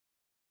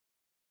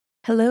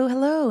Hello,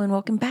 hello, and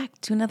welcome back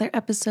to another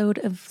episode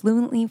of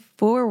Fluently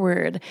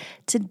Forward.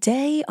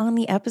 Today on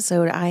the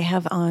episode, I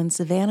have on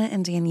Savannah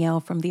and Danielle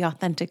from the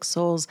Authentic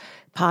Souls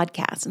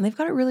podcast, and they've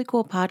got a really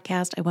cool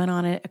podcast. I went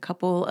on it a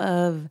couple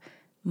of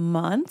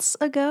months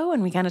ago,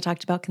 and we kind of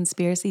talked about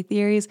conspiracy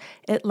theories.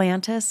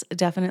 Atlantis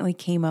definitely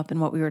came up in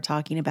what we were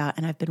talking about,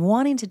 and I've been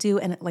wanting to do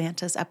an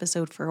Atlantis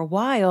episode for a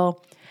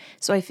while.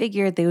 So I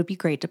figured they would be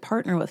great to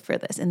partner with for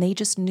this. And they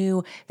just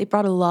knew they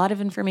brought a lot of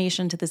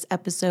information to this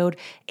episode.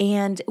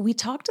 And we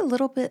talked a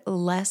little bit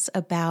less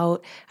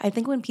about, I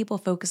think when people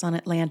focus on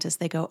Atlantis,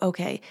 they go,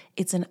 okay,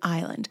 it's an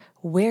island.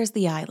 Where's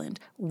the island?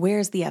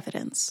 Where's the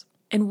evidence?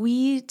 And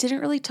we didn't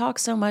really talk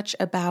so much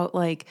about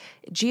like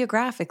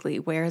geographically,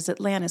 where is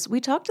Atlantis? We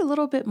talked a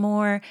little bit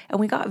more and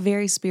we got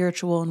very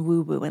spiritual and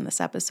woo-woo in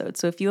this episode.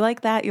 So if you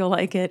like that, you'll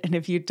like it. And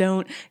if you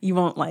don't, you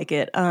won't like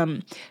it.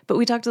 But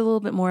we talked a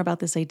little bit more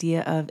about this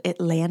idea of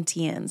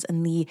Atlanteans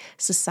and the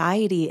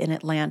society in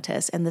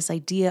Atlantis and this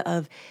idea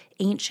of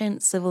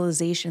ancient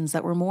civilizations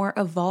that were more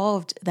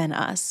evolved than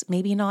us.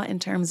 Maybe not in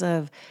terms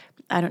of,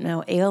 I don't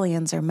know,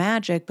 aliens or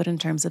magic, but in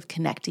terms of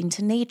connecting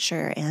to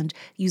nature and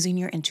using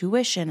your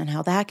intuition and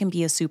how that can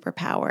be a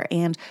superpower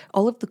and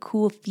all of the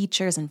cool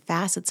features and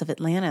facets of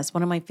Atlantis.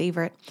 One of my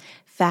favorite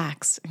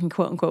facts,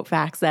 quote unquote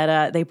facts,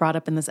 that they brought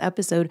up in this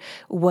episode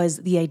was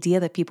the idea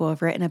that people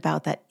have written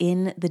about that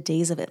in the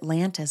days of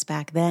Atlantis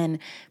back then,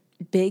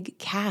 big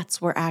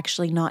cats were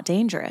actually not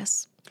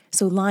dangerous.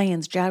 So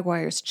lions,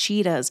 jaguars,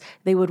 cheetahs,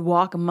 they would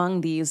walk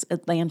among these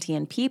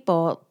Atlantean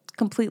people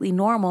completely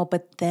normal,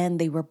 but then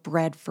they were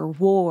bred for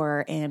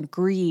war and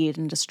greed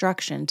and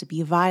destruction, to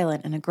be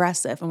violent and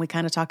aggressive. And we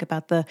kind of talk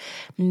about the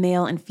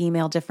male and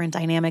female different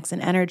dynamics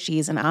and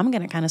energies. And I'm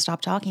going to kind of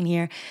stop talking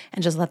here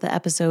and just let the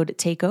episode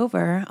take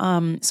over.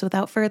 So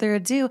without further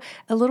ado,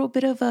 a little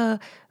bit of a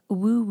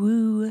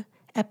woo-woo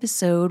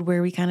episode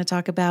where we kind of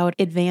talk about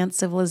advanced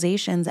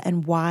civilizations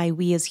and why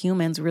we as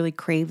humans really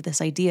crave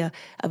this idea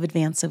of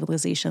advanced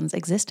civilizations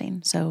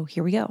existing. So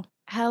here we go.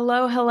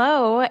 Hello,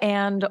 hello,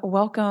 and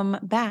welcome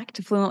back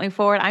to Fluently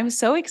Forward. I'm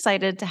so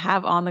excited to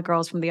have on the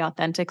girls from the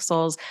Authentic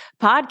Souls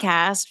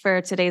podcast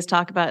for today's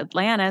talk about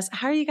Atlantis.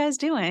 How are you guys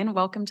doing?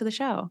 Welcome to the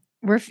show.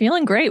 We're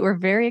feeling great. We're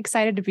very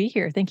excited to be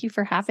here. Thank you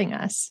for having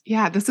us.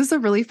 Yeah, this is a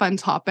really fun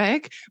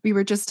topic. We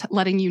were just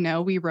letting you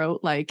know we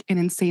wrote like an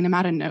insane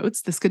amount of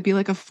notes. This could be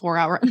like a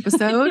 4-hour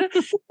episode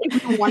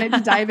if we wanted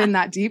to dive in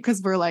that deep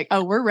because we're like,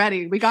 oh, we're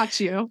ready. We got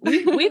you.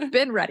 We've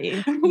been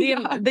ready.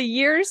 The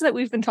years that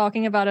we've been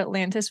talking about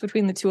Atlantis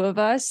between the two of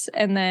us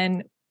and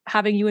then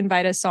having you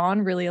invite us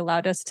on really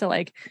allowed us to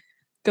like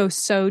go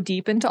so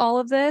deep into all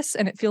of this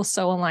and it feels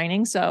so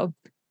aligning. So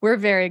we're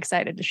very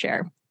excited to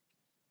share.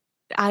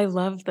 I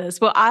love this.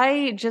 Well,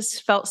 I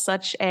just felt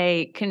such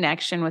a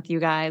connection with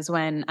you guys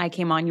when I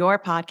came on your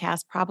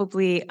podcast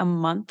probably a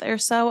month or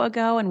so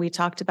ago, and we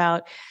talked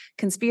about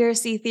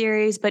conspiracy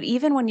theories. But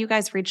even when you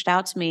guys reached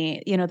out to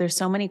me, you know, there's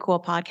so many cool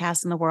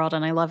podcasts in the world,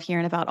 and I love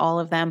hearing about all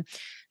of them.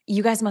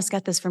 You guys must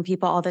get this from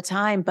people all the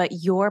time, but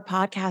your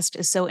podcast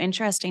is so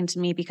interesting to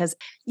me because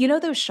you know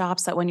those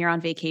shops that when you're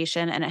on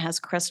vacation and it has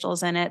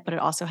crystals in it, but it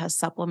also has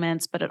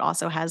supplements, but it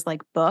also has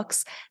like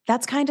books.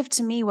 That's kind of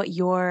to me what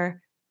your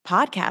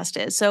podcast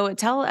is. So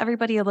tell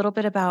everybody a little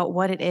bit about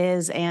what it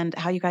is and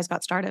how you guys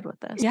got started with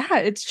this. Yeah,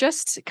 it's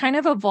just kind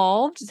of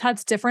evolved. It's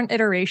had different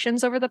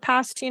iterations over the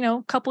past,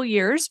 couple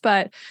years,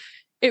 but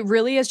it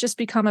really has just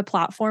become a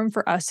platform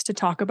for us to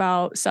talk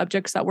about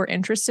subjects that we're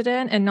interested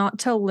in and not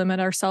to limit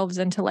ourselves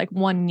into like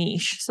one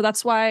niche. So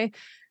that's why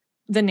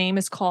the name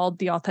is called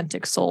The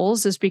Authentic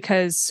Souls, is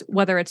because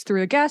whether it's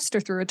through a guest or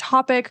through a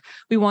topic,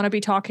 we want to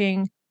be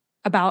talking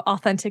about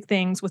authentic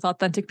things with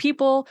authentic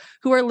people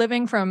who are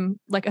living from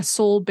like a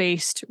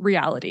soul-based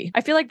reality.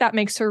 I feel like that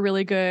makes for a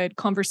really good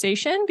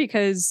conversation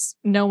because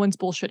no one's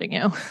bullshitting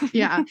you.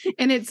 Yeah.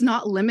 And it's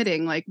not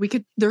limiting. Like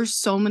there's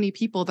so many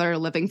people that are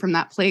living from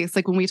that place.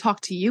 Like when we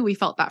talked to you, we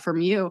felt that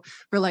from you.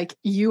 We're like,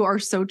 you are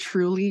so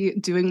truly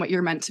doing what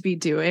you're meant to be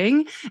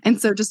doing. And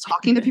so just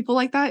talking to people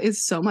like that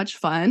is so much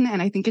fun.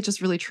 And I think it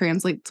just really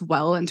translates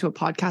well into a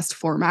podcast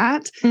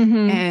format.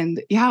 Mm-hmm.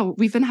 And yeah,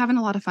 we've been having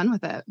a lot of fun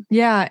with it.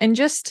 Yeah. And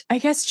I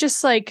guess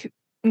just like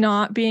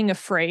not being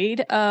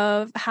afraid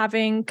of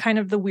having kind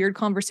of the weird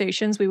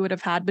conversations we would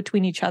have had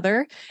between each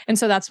other. And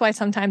so that's why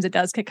sometimes it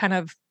does get kind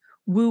of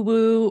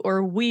woo-woo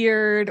or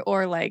weird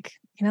or like,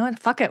 you know what,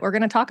 fuck it. We're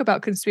going to talk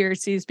about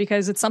conspiracies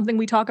because it's something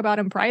we talk about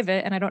in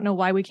private. And I don't know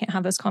why we can't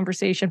have this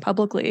conversation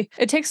publicly.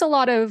 It takes a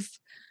lot of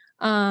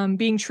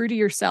being true to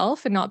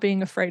yourself and not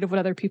being afraid of what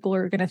other people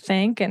are going to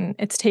think. And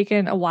it's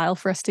taken a while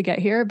for us to get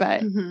here,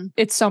 but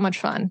it's so much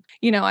fun.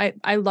 You know,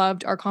 I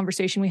loved our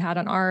conversation we had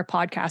on our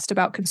podcast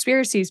about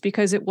conspiracies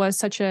because it was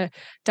such a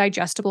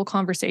digestible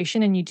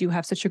conversation and you do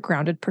have such a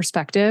grounded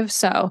perspective.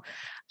 So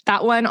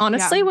that one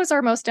honestly was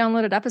our most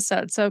downloaded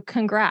episode. So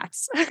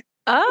congrats.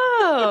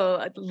 Oh,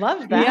 I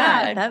love that.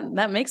 Yeah.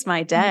 That makes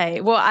my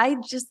day. Well, I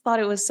just thought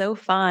it was so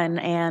fun.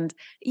 And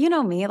you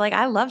know me, like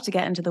I love to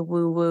get into the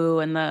woo-woo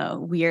and the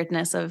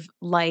weirdness of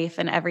life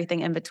and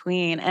everything in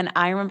between. And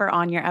I remember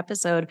on your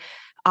episode,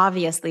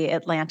 obviously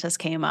Atlantis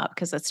came up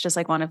because it's just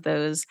like one of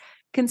those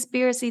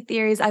conspiracy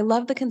theories. I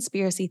love the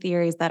conspiracy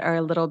theories that are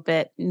a little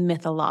bit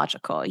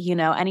mythological. You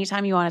know,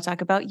 anytime you want to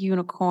talk about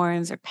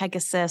unicorns or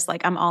Pegasus,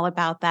 like I'm all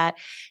about that.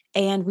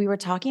 And we were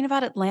talking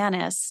about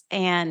Atlantis,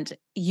 and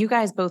you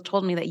guys both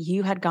told me that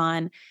you had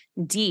gone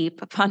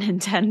deep, pun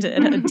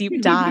intended, a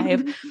deep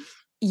dive.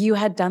 You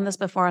had done this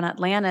before on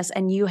Atlantis,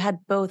 and you had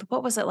both,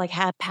 what was it, like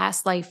had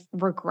past life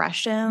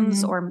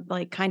regressions or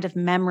like kind of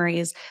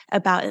memories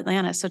about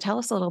Atlantis. So tell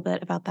us a little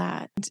bit about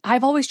that.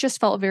 I've always just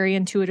felt very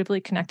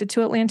intuitively connected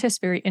to Atlantis,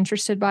 very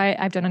interested by it.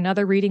 I've done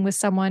another reading with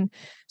someone.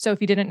 So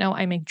if you didn't know,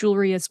 I make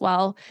jewelry as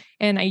well,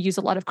 and I use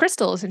a lot of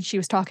crystals. And she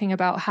was talking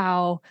about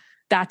how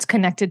that's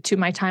connected to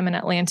my time in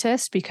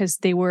Atlantis because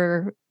they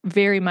were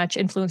very much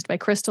influenced by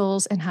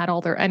crystals and had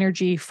all their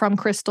energy from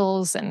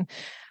crystals. And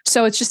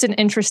so it's just an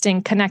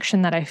interesting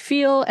connection that I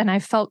feel. And I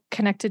felt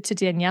connected to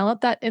Danielle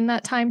in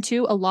that time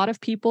too. A lot of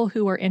people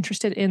who are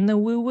interested in the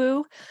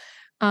woo-woo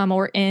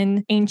or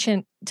in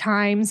ancient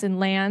times and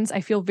lands, I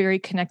feel very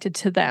connected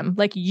to them,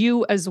 like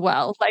you as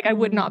well. Like I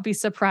would not be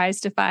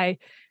surprised if I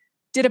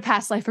did a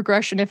past life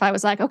regression, if I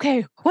was like,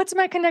 okay, what's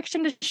my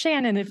connection to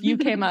Shannon if you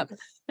came up?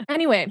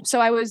 Anyway, so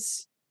I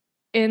was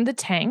in the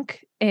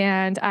tank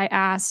and I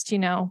asked,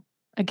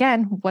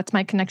 again, what's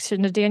my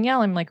connection to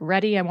Danielle? I'm like,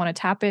 ready. I want to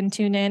tap in,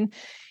 tune in.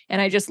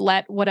 And I just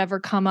let whatever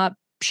come up,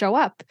 show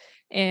up.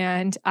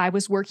 And I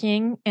was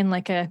working in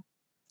like a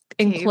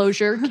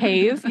enclosure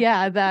cave.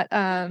 Yeah.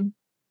 That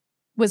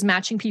was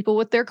matching people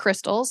with their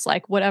crystals,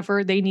 like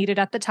whatever they needed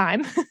at the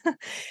time.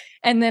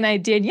 And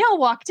then Danielle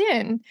walked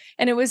in,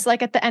 and it was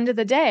like at the end of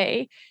the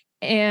day.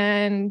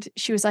 And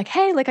she was like,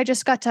 hey, like I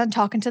just got done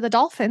talking to the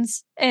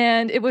dolphins.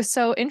 And it was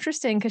so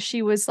interesting because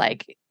she was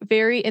like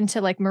very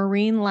into like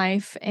marine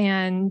life.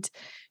 And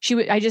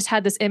I just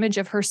had this image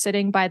of her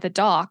sitting by the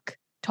dock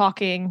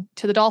talking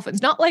to the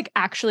dolphins, not like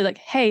actually like,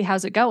 hey,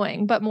 how's it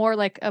going? But more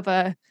like of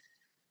a,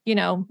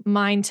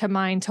 mind to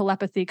mind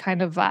telepathy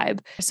kind of vibe.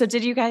 So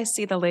did you guys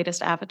see the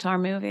latest Avatar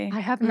movie? I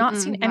have not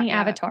seen any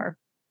Avatar.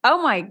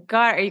 Oh my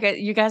God.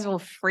 You guys will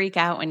freak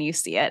out when you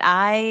see it.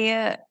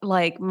 I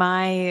like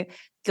my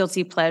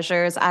guilty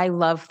pleasures. I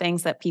love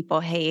things that people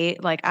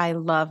hate. Like I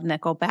love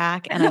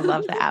Nickelback and I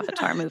love the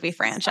Avatar movie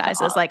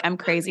franchises. Like I'm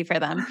crazy for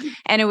them.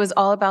 And it was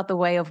all about the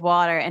way of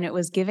water, and it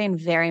was giving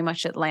very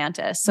much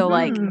Atlantis. So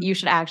like you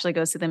should actually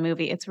go see the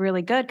movie. It's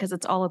really good because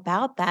it's all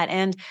about that.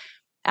 And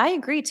I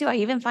agree too. I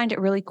even find it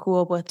really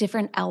cool with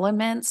different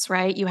elements,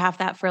 right? You have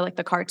that for like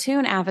the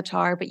cartoon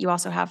Avatar, but you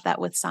also have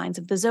that with signs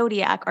of the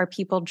zodiac. Are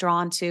people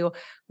drawn to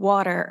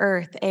water,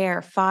 earth,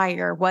 air,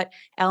 fire? What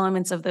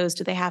elements of those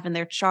do they have in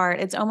their chart?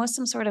 It's almost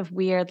some sort of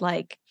weird,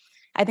 like,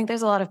 I think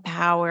there's a lot of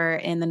power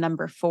in the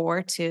number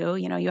 4 too.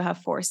 You have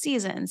 4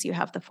 seasons, you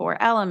have the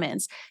 4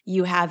 elements,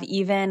 you have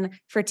even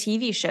for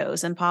TV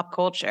shows and pop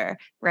culture,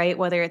 right?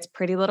 Whether it's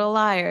Pretty Little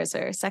Liars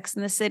or Sex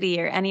and the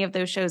City or any of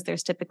those shows,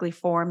 there's typically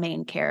 4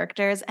 main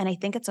characters. And I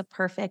think it's a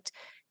perfect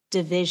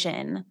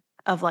division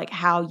of like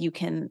how you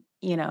can,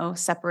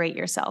 separate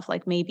yourself.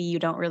 Like maybe you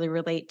don't really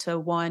relate to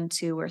 1,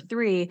 2, or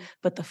 3,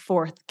 but the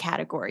 4th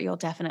category you'll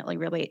definitely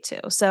relate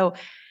to. So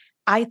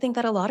I think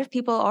that a lot of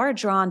people are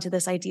drawn to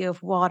this idea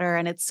of water,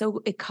 and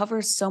it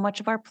covers so much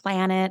of our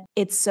planet.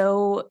 It's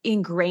so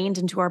ingrained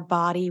into our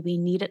body. We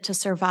need it to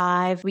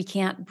survive. We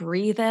can't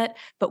breathe it,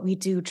 but we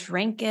do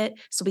drink it.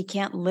 So we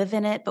can't live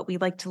in it, but we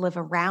like to live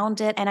around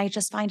it. And I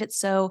just find it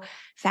so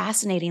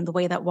fascinating the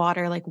way that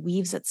water like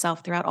weaves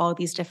itself throughout all of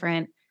these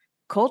different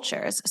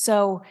cultures.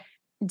 So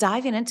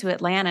diving into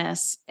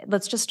Atlantis,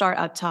 let's just start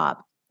up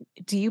top.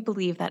 Do you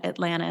believe that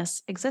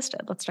Atlantis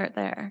existed? Let's start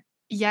there.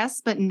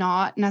 Yes, but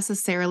not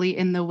necessarily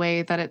in the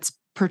way that it's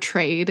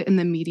portrayed in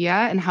the media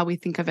and how we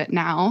think of it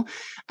now.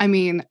 I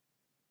mean,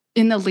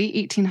 in the late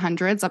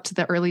 1800s up to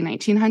the early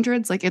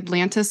 1900s, like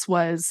Atlantis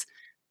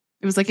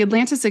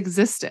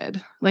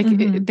existed. Like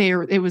there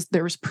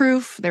was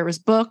proof, there was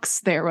books,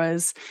 there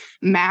was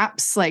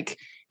maps. Like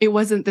it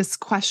wasn't this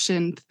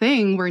questioned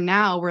thing where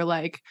now we're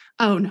like,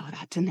 oh no,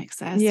 that didn't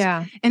exist.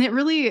 Yeah. And it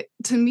really,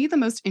 to me, the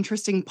most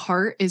interesting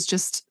part is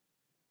just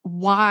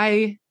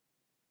why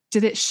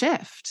did it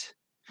shift?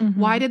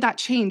 Why did that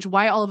change?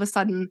 Why all of a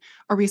sudden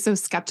are we so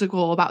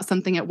skeptical about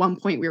something at one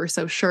point we were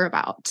so sure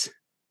about?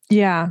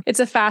 Yeah,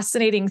 it's a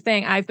fascinating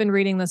thing. I've been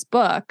reading this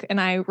book,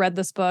 and I read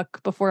this book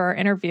before our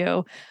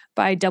interview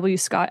by W.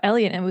 Scott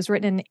Elliott, and it was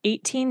written in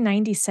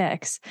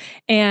 1896.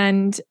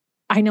 And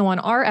I know on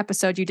our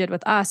episode you did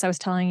with us, I was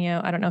telling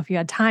you, I don't know if you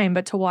had time,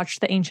 but to watch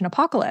The Ancient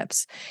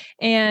Apocalypse.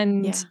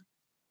 And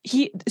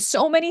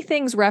so many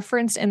things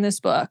referenced in this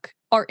book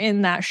are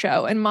in that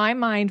show. And my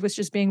mind was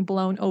just being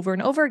blown over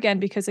and over again,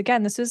 because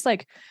again, this is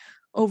like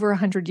over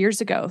 100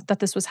 years ago that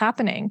this was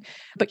happening.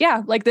 But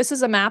yeah, like this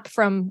is a map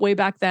from way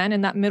back then,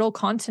 and that middle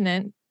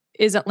continent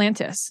is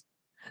Atlantis.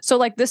 So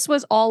like this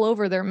was all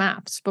over their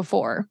maps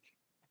before.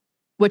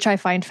 which I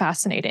find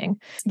fascinating.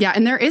 Yeah.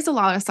 And there is a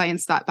lot of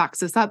science that backs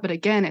this up. But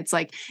again, it's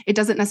like, it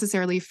doesn't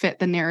necessarily fit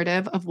the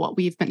narrative of what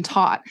we've been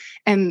taught.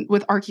 And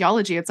with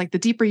archaeology, it's like the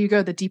deeper you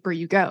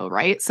go,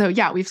 right? So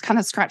yeah, we've kind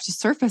of scratched the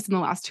surface in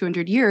the last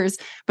 200 years,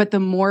 but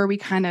the more we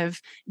kind of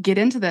get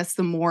into this,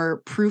 the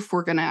more proof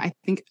we're going to, I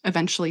think,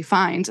 eventually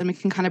find. And we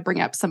can kind of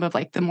bring up some of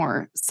like the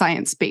more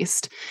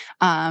science-based,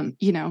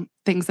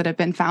 things that have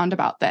been found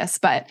about this.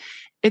 But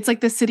it's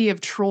like the city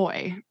of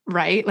Troy,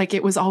 right? Like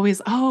it was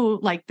always,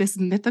 like this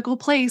mythical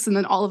place. And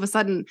then all of a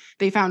sudden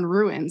they found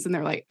ruins and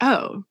they're like,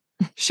 oh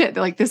shit,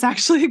 like this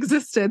actually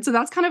existed. So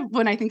that's kind of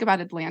when I think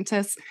about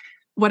Atlantis,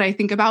 what I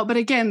think about. But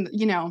again,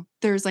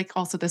 there's like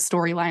also the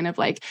storyline of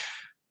like,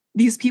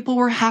 these people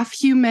were half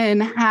human,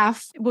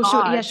 half.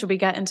 Well, should we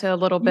get into a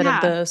little bit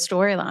of the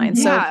storyline?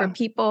 Yeah. So for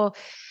people,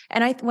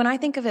 and when I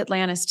think of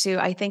Atlantis too,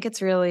 I think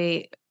it's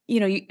really,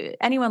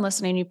 anyone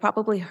listening, you've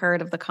probably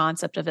heard of the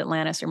concept of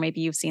Atlantis, or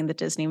maybe you've seen the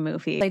Disney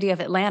movie. The idea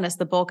of Atlantis,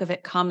 the bulk of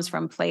it comes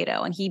from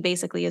Plato. And he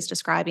basically is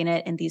describing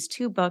it in these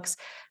two books,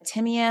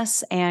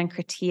 Timaeus and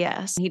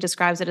Critias. He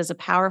describes it as a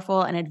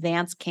powerful and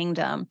advanced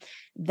kingdom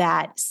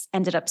that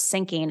ended up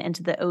sinking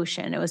into the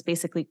ocean. It was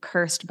basically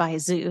cursed by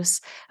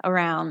Zeus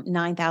around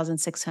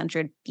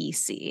 9600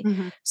 BC.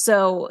 Mm-hmm.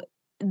 So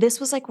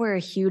this was like where a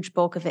huge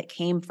bulk of it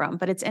came from.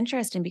 But it's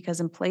interesting because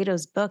in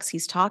Plato's books,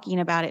 he's talking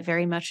about it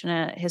very much in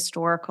a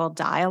historical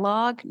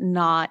dialogue,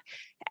 not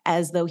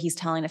as though he's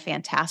telling a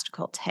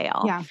fantastical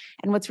tale. Yeah.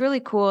 And what's really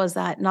cool is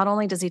that not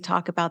only does he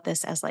talk about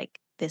this as like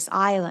this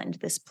island,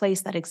 this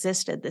place that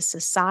existed, this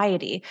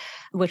society,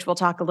 which we'll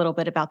talk a little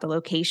bit about the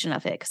location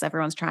of it because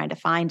everyone's trying to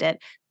find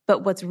it.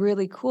 But what's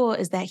really cool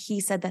is that he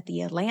said that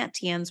the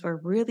Atlanteans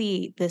were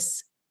really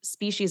this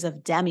species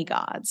of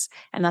demigods.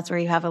 And that's where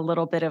you have a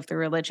little bit of the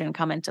religion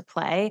come into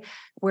play,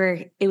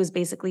 where it was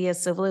basically a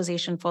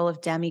civilization full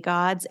of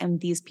demigods. And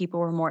these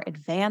people were more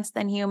advanced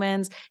than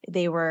humans.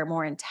 They were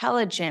more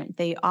intelligent.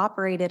 They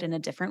operated in a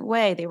different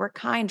way. They were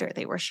kinder.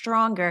 They were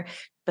stronger.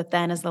 But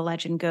then as the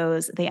legend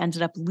goes, they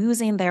ended up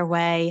losing their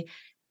way,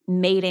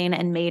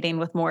 mating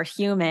with more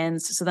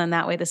humans. So then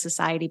that way the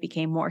society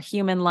became more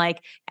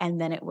human-like,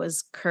 and then it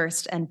was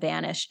cursed and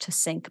banished to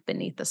sink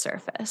beneath the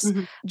surface.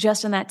 Mm-hmm.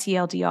 Just in that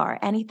TLDR,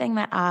 anything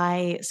that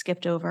I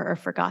skipped over or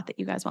forgot that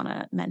you guys want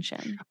to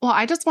mention? Well,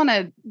 I just want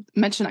to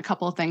mention a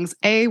couple of things.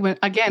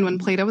 When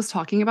Plato was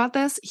talking about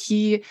this,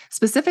 he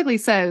specifically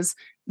says,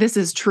 this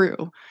is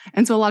true.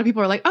 And so a lot of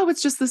people are like, oh,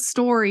 it's just this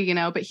story,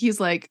 but he's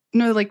like,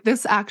 no, like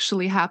this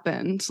actually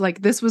happened.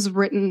 Like this was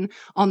written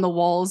on the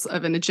walls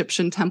of an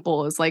Egyptian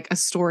temple as like a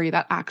story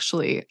that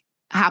actually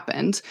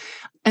happened.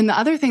 And the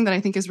other thing that I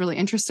think is really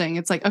interesting,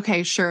 it's like,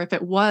 okay, sure, if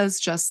it was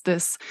just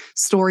this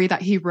story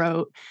that he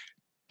wrote,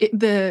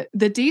 the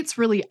dates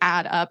really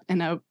add up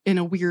in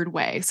a weird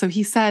way. So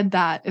he said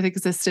that it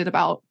existed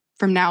about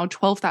from now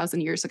 12,000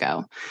 years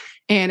ago.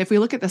 And if we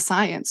look at the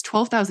science,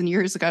 12,000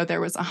 years ago, there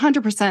was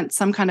 100%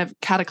 some kind of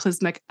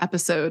cataclysmic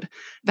episode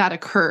that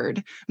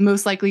occurred,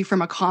 most likely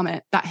from a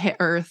comet that hit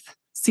Earth,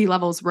 sea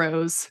levels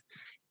rose.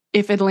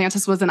 If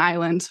Atlantis was an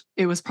island,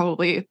 it was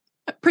probably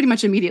pretty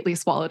much immediately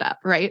swallowed up,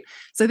 right?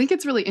 So I think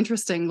it's really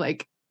interesting,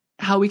 like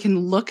how we can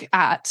look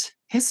at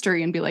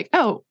history and be like,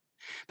 oh,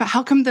 but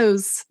how come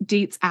those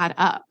dates add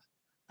up?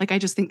 Like, I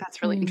just think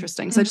that's really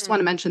interesting. So I just want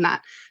to mention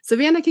that.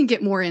 Savannah can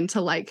get more into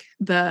like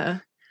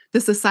the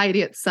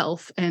society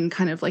itself and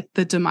kind of like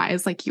the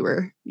demise, like you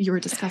were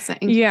discussing.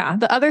 Yeah.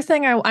 The other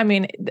thing,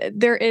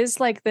 there is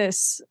like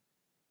this,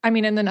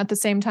 and then at the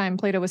same time,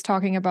 Plato was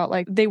talking about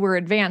like they were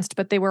advanced,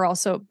 but they were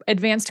also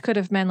advanced could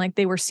have meant like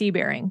they were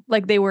seafaring,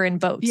 like they were in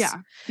boats.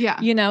 Yeah.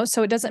 Yeah.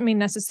 So it doesn't mean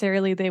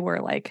necessarily they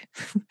were like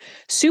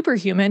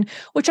superhuman,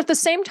 which at the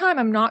same time,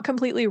 I'm not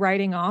completely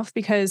writing off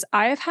because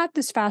I have had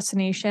this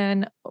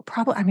fascination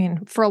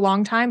for a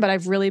long time, but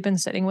I've really been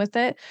sitting with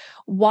it.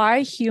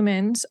 Why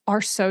humans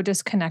are so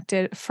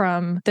disconnected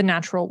from the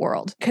natural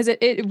world. Because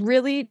it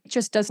really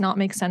just does not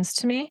make sense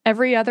to me.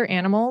 Every other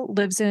animal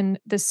lives in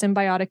this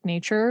symbiotic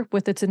nature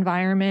with its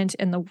environment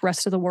and the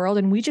rest of the world,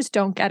 and we just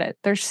don't get it.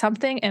 There's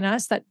something in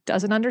us that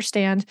doesn't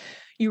understand.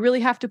 You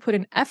really have to put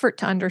an effort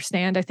to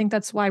understand. I think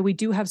that's why we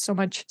do have so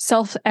much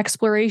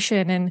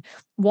self-exploration and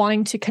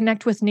wanting to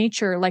connect with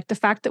nature. Like the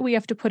fact that we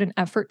have to put an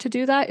effort to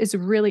do that is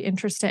really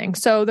interesting.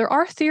 So there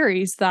are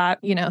theories that,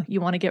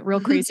 you want to get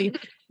real crazy,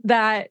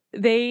 that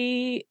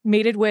they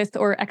mated with,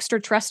 or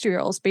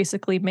extraterrestrials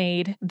basically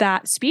made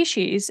that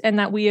species, and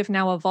that we have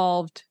now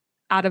evolved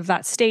out of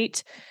that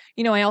state.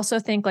 I also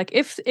think like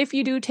if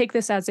you do take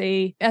this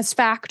as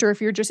fact, or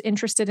if you're just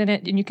interested in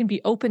it and you can be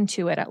open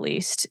to it, at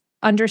least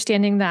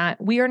understanding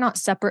that we are not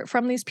separate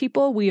from these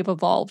people, we have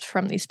evolved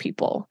from these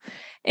people.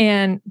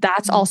 And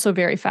that's also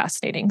very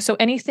fascinating. So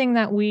anything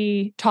that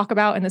we talk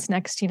about in this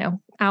next,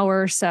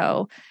 hour or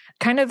so,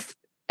 kind of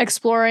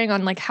exploring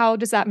on like, how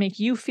does that make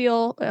you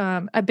feel?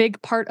 A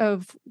big part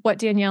of what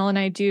Danielle and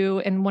I do,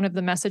 and one of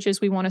the messages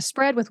we want to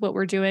spread with what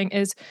we're doing,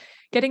 is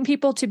getting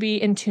people to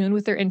be in tune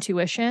with their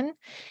intuition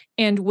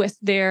and with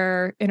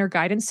their inner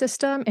guidance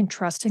system and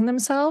trusting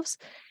themselves.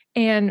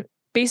 And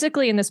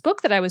basically in this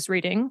book that I was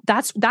reading,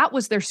 that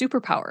was their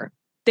superpower.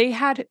 they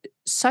had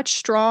such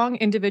strong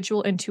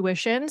individual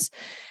intuitions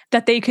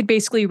that they could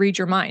basically read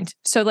your mind.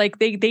 So like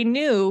they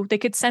knew, they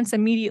could sense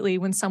immediately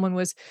when someone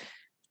was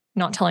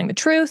not telling the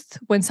truth,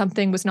 when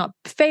something was not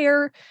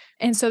fair.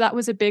 And so that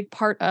was a big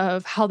part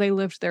of how they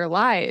lived their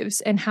lives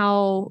and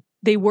how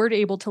they were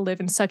able to live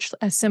in such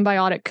a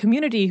symbiotic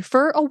community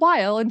for a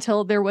while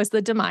until there was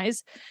the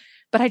demise.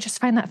 But I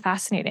just find that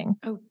fascinating.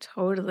 Oh,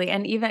 totally.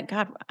 And even,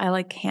 God, I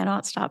like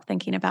cannot stop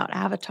thinking about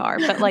Avatar,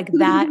 but like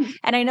that.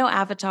 And I know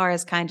Avatar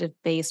is kind of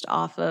based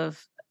off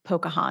of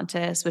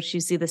Pocahontas, which you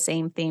see the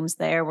same themes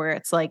there, where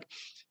it's like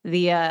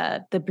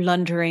the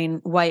blundering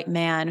white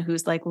man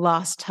who's like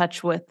lost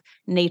touch with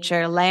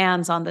nature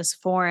lands on this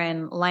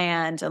foreign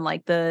land, and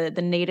like the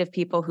native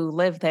people who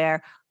live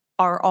there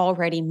are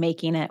already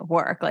making it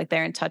work. Like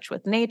they're in touch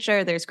with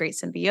nature. There's great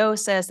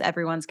symbiosis.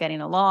 Everyone's getting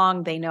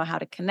along. They know how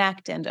to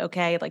connect. And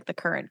okay, like the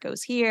current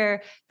goes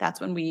here. That's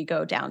when we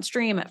go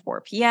downstream at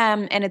 4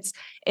 p.m. And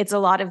it's a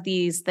lot of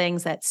these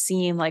things that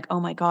seem like, oh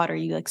my God, are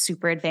you like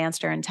super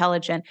advanced or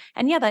intelligent?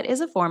 And yeah, that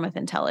is a form of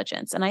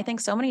intelligence. And I think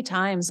so many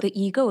times the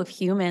ego of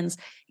humans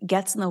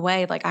gets in the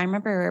way. Like I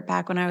remember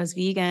back when I was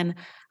vegan,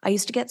 I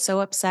used to get so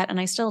upset, and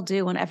I still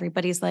do, when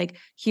everybody's like,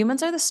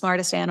 humans are the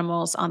smartest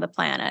animals on the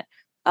planet.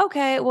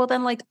 Okay, well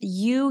then like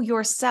you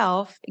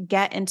yourself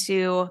get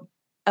into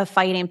a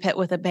fighting pit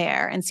with a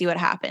bear and see what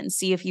happens.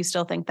 See if you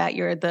still think that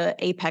you're the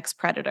apex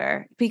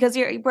predator, because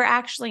we're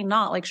actually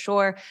not. Like,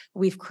 sure,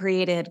 we've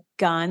created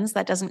guns.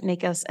 That doesn't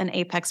make us an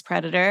apex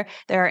predator.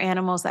 There are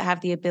animals that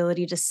have the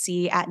ability to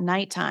see at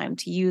nighttime,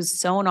 to use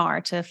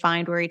sonar to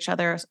find where each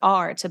other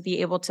are, to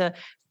be able to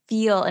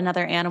feel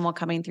another animal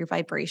coming through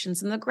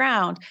vibrations in the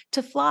ground,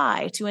 to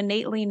fly, to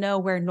innately know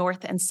where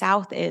north and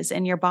south is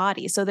in your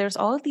body. So there's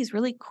all of these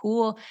really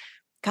cool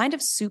kind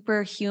of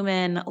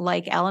superhuman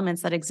like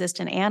elements that exist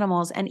in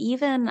animals. And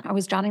even I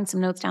was jotting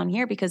some notes down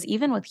here, because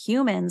even with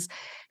humans,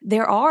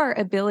 there are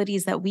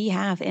abilities that we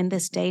have in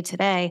this day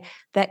today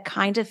that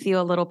kind of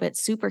feel a little bit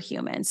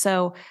superhuman.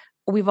 So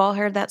we've all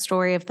heard that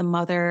story of the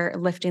mother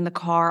lifting the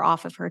car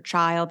off of her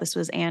child. This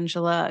was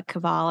Angela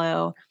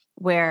Cavallo,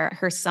 where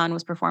her son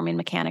was performing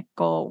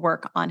mechanical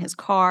work on his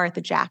car.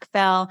 The jack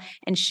fell,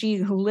 and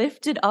she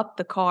lifted up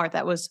the car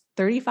that was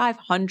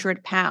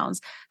 3,500 pounds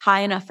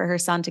high enough for her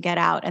son to get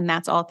out. And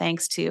that's all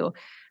thanks to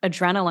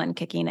adrenaline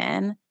kicking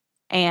in.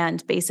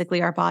 And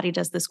basically our body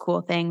does this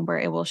cool thing where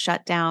it will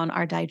shut down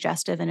our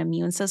digestive and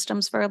immune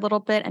systems for a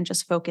little bit and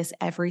just focus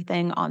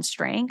everything on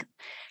strength.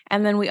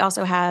 And then we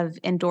also have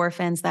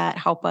endorphins that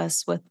help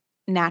us with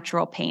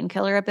natural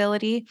painkiller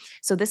ability.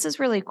 So this is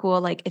really cool.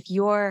 Like if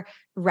you're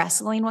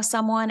wrestling with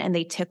someone and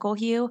they tickle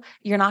you,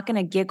 you're not going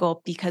to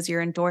giggle because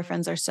your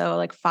endorphins are so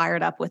like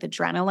fired up with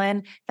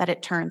adrenaline that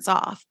it turns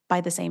off.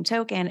 By the same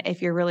token,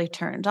 if you're really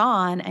turned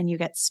on and you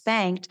get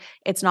spanked,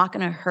 it's not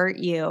going to hurt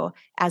you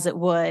as it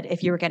would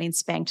if you were getting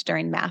spanked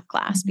during math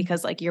class,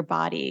 because like your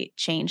body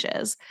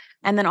changes.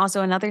 And then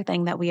also another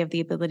thing that we have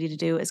the ability to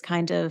do is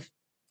kind of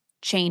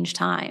change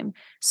time.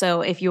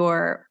 So if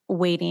you're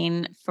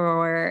waiting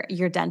for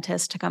your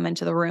dentist to come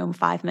into the room,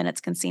 5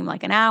 minutes can seem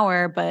like an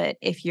hour. But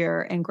if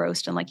you're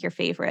engrossed in like your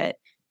favorite,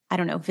 I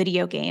don't know,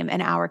 video game,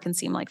 an hour can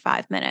seem like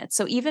 5 minutes.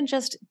 So even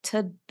just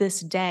to this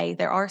day,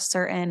 there are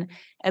certain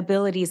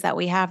abilities that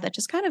we have that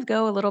just kind of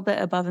go a little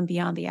bit above and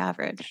beyond the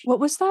average.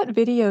 What was that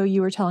video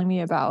you were telling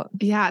me about?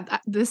 Yeah,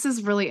 this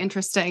is really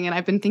interesting. And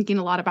I've been thinking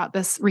a lot about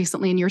this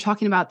recently. And you were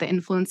talking about the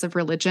influence of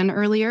religion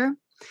earlier.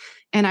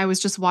 And I was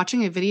just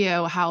watching a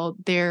video how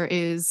there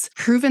is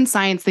proven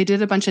science. They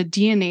did a bunch of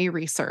DNA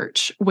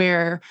research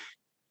where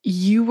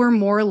you were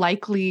more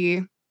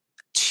likely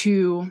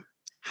to,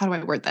 how do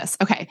I word this?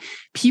 Okay.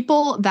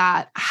 People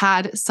that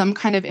had some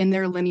kind of in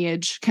their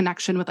lineage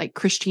connection with like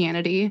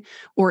Christianity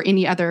or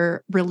any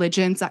other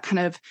religions that kind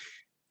of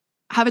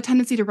have a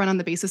tendency to run on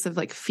the basis of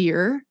like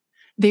fear,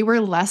 they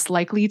were less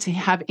likely to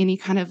have any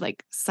kind of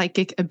like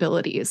psychic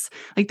abilities.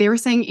 Like they were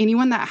saying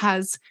anyone that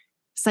has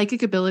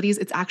psychic abilities,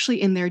 it's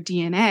actually in their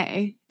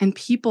DNA. And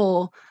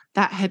people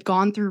that had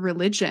gone through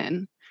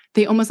religion,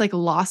 they almost like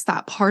lost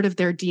that part of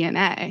their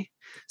DNA.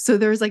 So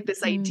there's like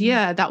this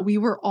idea that we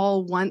were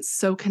all once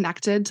so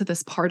connected to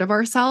this part of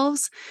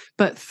ourselves,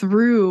 but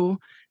through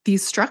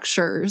these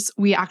structures,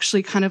 we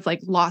actually kind of like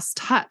lost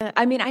touch.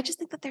 I mean, I just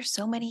think that there's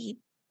so many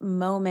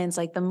moments,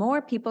 like the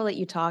more people that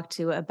you talk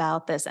to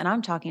about this, and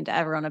I'm talking to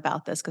everyone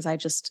about this because I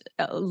just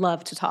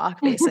love to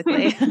talk,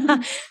 basically.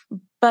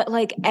 But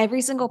like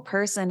every single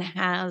person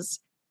has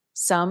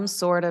some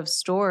sort of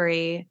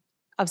story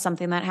of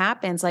something that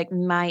happens. Like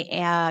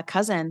my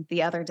cousin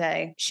the other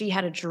day, she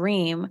had a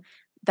dream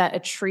that a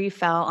tree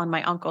fell on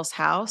my uncle's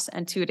house,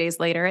 and 2 days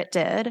later it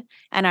did.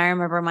 And I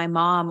remember my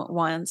mom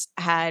once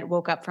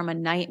woke up from a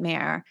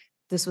nightmare.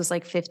 This was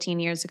like 15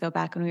 years ago,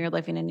 back when we were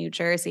living in New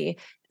Jersey,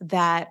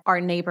 that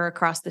our neighbor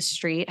across the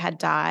street had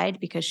died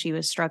because she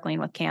was struggling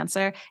with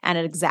cancer. And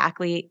at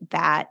exactly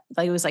that,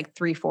 like it was like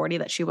 3:40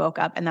 that she woke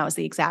up, and that was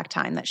the exact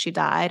time that she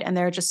died. And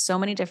there are just so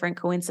many different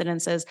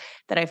coincidences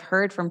that I've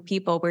heard from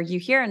people where you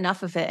hear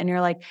enough of it and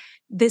you're like,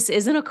 this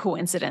isn't a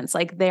coincidence.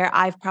 Like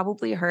I've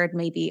probably heard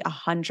maybe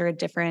 100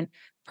 different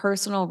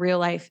personal real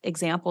life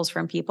examples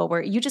from people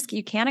where you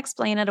can't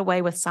explain it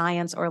away with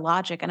science or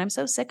logic. And I'm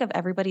so sick of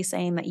everybody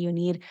saying that you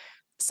need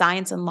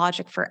science and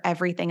logic for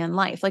everything in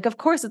life. Like, of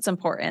course it's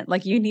important.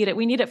 Like you need it.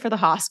 We need it for the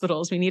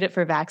hospitals. We need it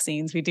for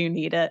vaccines. We do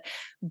need it.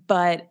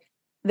 But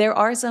there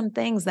are some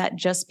things that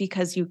just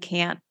because you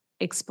can't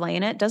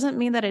explain it doesn't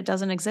mean that it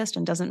doesn't exist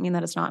and doesn't mean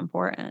that it's not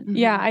important.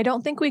 Yeah, I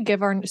don't think we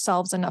give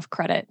ourselves enough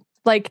credit.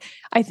 Like,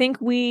 I think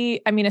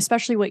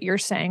especially what you're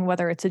saying,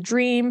 whether it's a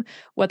dream,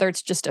 whether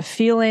it's just a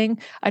feeling,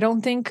 I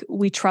don't think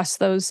we trust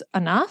those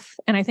enough.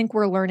 And I think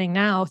we're learning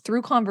now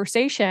through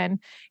conversation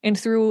and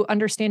through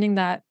understanding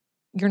that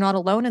you're not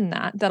alone in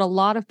that a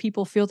lot of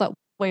people feel that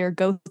way or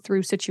go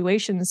through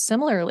situations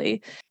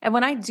similarly. And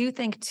when I do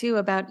think too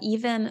about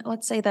even,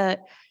 let's say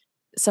that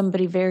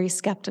somebody very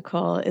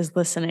skeptical is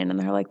listening and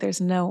they're like,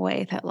 there's no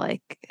way that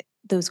like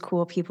those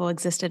cool people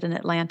existed in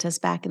Atlantis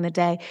back in the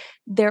day.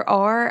 There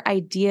are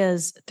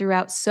ideas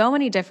throughout so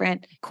many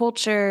different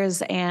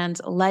cultures and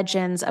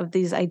legends of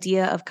these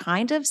idea of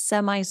kind of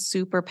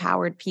semi-super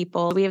powered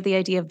people. We have the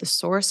idea of the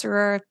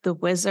sorcerer, the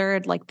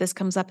wizard, like this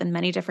comes up in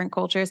many different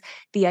cultures,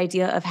 the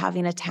idea of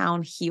having a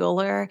town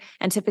healer.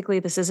 And typically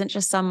this isn't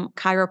just some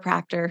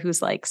chiropractor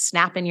who's like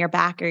snapping your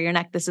back or your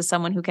neck. This is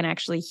someone who can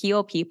actually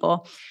heal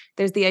people.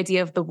 There's the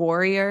idea of the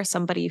warrior,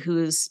 somebody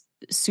who's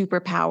super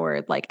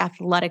powered, like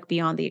athletic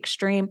beyond the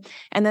extreme.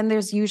 And then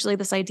there's usually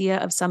this idea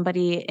of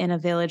somebody in a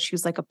village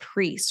who's like a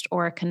priest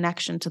or a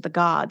connection to the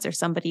gods or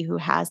somebody who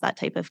has that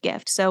type of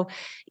gift. So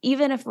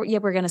even if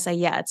we're going to say,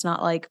 it's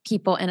not like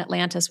people in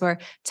Atlantis were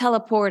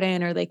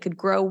teleporting or they could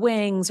grow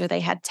wings or they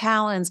had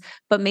talons,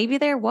 but maybe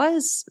there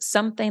was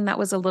something that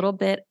was a little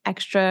bit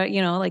extra,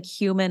 like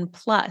human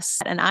plus.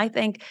 And I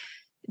think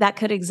that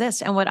could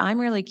exist. And what I'm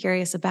really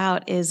curious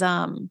about is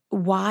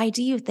why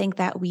do you think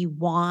that we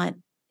want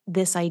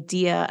this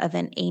idea of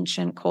an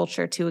ancient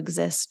culture to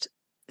exist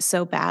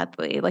so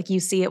badly? Like you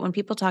see it when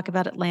people talk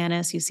about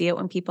Atlantis, you see it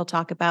when people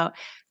talk about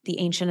the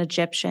ancient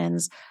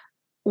Egyptians.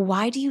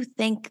 Why do you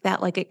think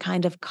that like it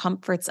kind of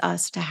comforts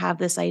us to have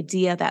this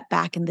idea that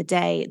back in the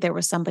day, there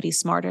was somebody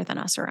smarter than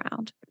us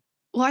around?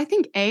 Well, I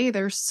think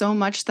there's so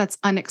much that's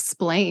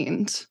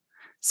unexplained.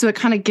 So it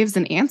kind of gives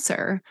an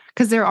answer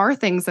because there are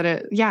things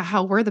that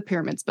how were the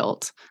pyramids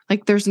built?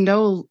 Like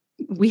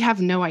we have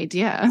no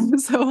idea.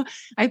 So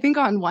I think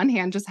on one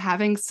hand, just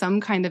having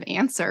some kind of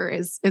answer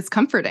is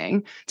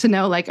comforting to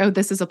know like, oh,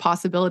 this is a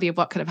possibility of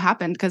what could have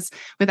happened. Because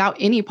without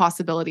any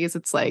possibilities,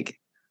 it's like,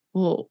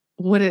 well,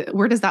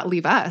 where does that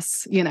leave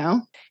us,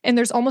 And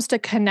there's almost a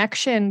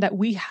connection that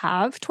we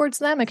have towards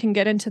them. I can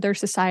get into their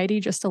society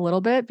just a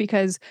little bit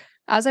because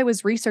as I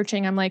was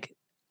researching, I'm like,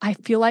 I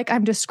feel like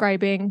I'm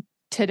describing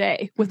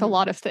today with a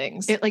lot of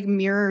things. It like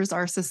mirrors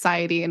our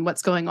society and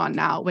what's going on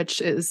now,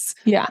 which is,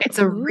 it's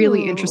a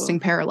really interesting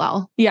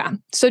parallel. Yeah.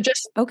 So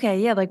just,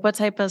 okay. Yeah. Like what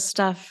type of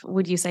stuff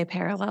would you say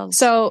parallels?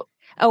 So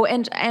Oh,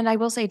 and I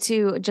will say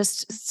too,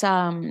 just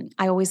I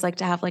always like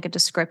to have like a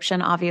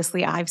description.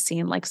 Obviously, I've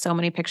seen like so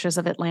many pictures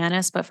of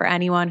Atlantis, but for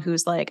anyone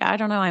who's like, I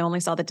don't know, I only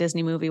saw the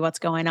Disney movie, what's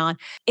going on?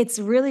 It's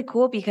really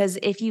cool because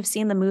if you've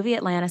seen the movie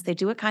Atlantis, they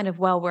do it kind of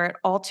well where it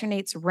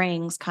alternates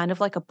rings, kind of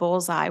like a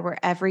bullseye, where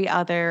every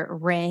other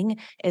ring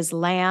is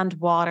land,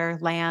 water,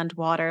 land,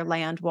 water,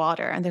 land,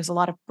 water. And there's a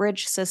lot of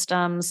bridge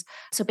systems.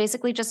 So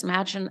basically just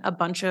imagine a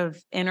bunch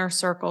of inner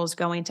circles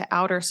going to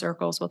outer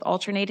circles with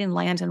alternating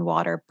land and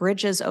water,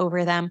 bridges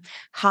over them,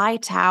 high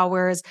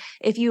towers.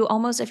 If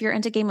you're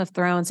into Game of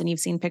Thrones and you've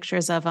seen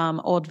pictures of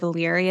old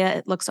Valyria,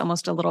 it looks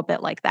almost a little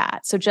bit like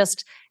that. So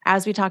just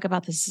as we talk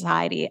about the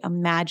society,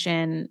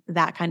 imagine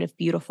that kind of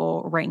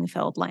beautiful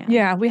ring-filled land.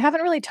 Yeah, we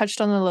haven't really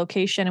touched on the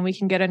location and we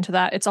can get into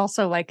that. It's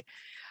also like,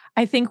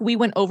 I think we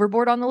went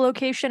overboard on the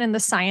location and the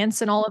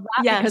science and all of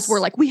that because we're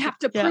like, we have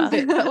to prove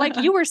it. But like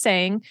you were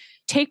saying,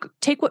 take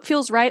what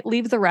feels right,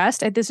 leave the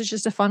rest. This is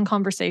just a fun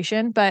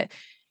conversation. But,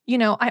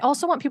 I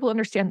also want people to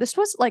understand this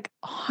was like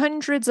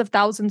hundreds of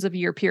thousands of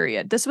year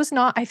period. This was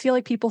not, I feel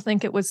like people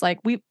think it was like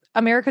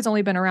America's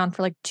only been around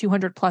for like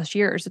 200 plus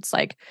years. It's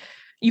like,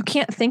 you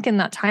can't think in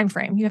that time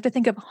frame. You have to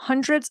think of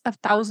hundreds of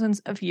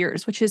thousands of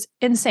years, which is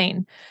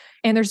insane.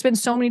 And there's been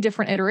so many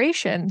different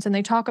iterations, and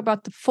they talk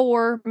about the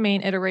 4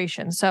 main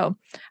iterations. So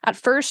at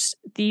first,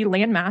 the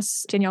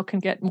landmass, Danielle can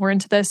get more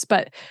into this,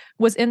 but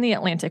was in the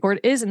Atlantic, or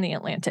it is in the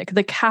Atlantic,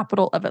 the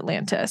capital of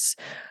Atlantis.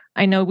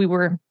 I know we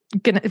were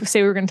going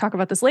to talk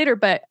about this later,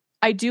 but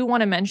I do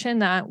want to mention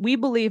that we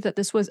believe that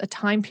this was a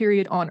time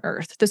period on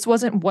Earth. This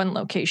wasn't one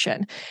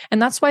location.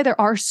 And that's why there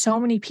are so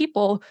many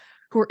people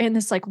who are in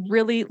this like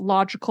really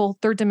logical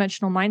 3rd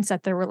dimensional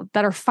mindset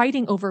that are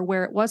fighting over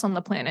where it was on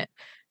the planet.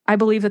 I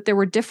believe that there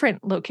were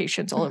different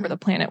locations all over the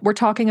planet. We're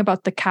talking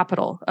about the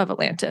capital of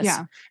Atlantis.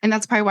 Yeah. And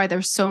that's probably why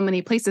there's so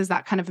many places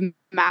that kind of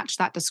match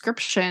that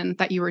description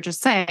that you were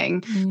just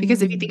saying.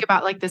 Because if you think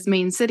about like this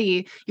main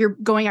city, you're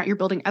going out, you're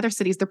building other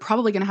cities, they're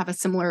probably going to have a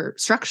similar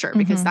structure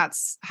because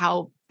that's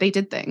how they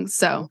did things.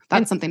 So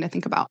that's something to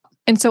think about.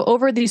 And so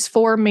over these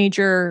 4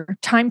 major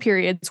time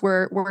periods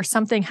where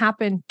something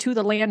happened to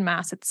the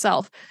landmass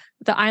itself,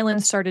 the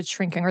island started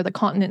shrinking or the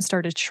continent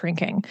started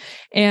shrinking.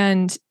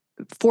 And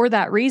for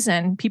that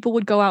reason, people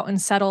would go out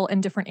and settle in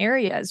different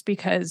areas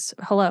because,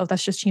 hello,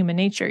 that's just human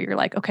nature. You're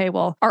like, okay,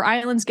 well, our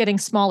island's getting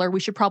smaller.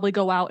 We should probably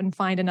go out and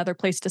find another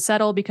place to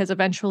settle because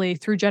eventually,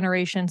 through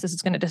generations, this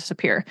is going to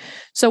disappear.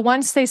 So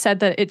once they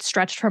said that it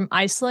stretched from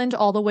Iceland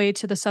all the way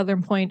to the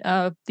southern point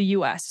of the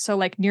US, so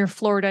like near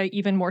Florida,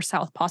 even more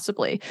south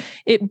possibly,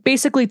 it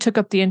basically took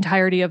up the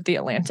entirety of the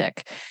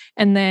Atlantic.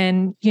 And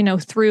then,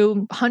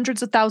 through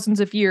hundreds of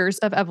thousands of years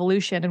of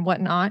evolution and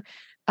whatnot,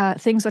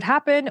 things would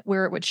happen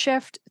where it would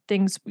shift,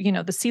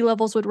 the sea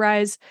levels would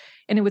rise,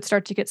 and it would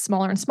start to get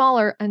smaller and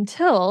smaller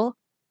until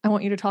I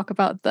want you to talk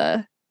about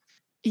the...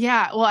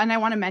 Yeah, well, and I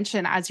want to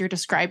mention as you're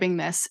describing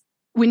this,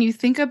 when you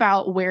think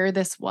about where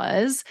this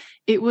was,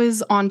 it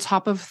was on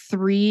top of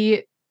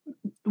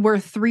where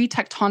 3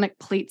 tectonic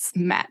plates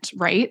met,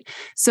 right?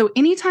 So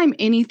anytime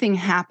anything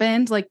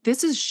happened, like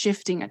this is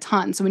shifting a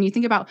ton. So when you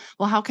think about,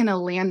 well, how can a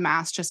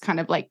landmass just kind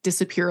of like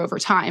disappear over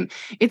time?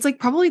 It's like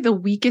probably the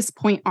weakest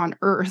point on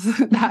Earth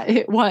that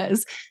it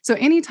was. So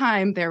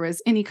anytime there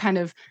was any kind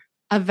of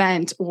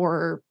event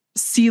or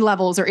sea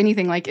levels or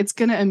anything, like it's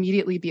going to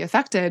immediately be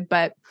affected.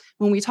 But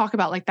when we talk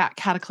about like that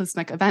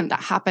cataclysmic event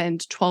that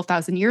happened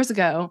 12,000 years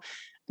ago,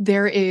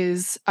 there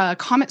is a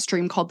comet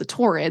stream called the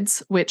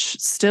Taurids, which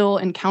still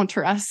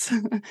encounter us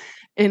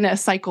in a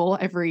cycle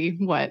every,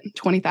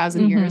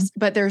 20,000 years.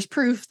 But there's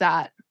proof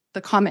that the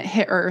comet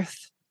hit Earth.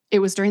 It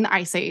was during the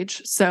Ice Age.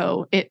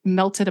 So it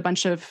melted a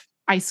bunch of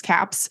ice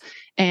caps.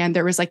 And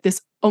there was like this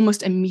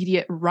almost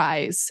immediate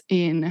rise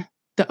in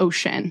the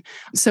ocean.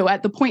 So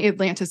at the point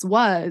Atlantis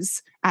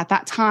was at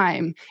that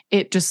time,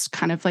 it just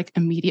kind of like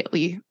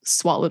immediately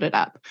swallowed it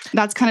up.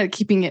 That's kind of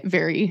keeping it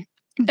very...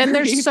 And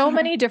there's so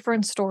many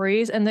different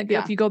stories. And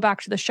if you go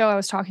back to the show, I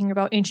was talking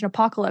about Ancient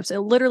Apocalypse. It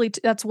literally,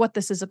 that's what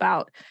this is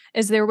about,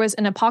 is there was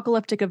an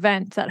apocalyptic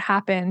event that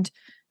happened,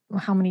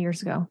 how many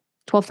years ago?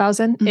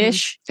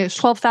 12,000-ish?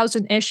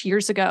 12,000-ish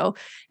years ago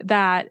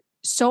that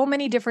so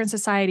many different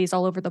societies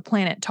all over the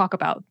planet talk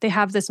about. They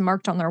have this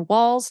marked on their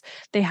walls.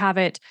 They have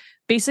it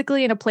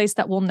basically in a place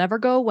that will never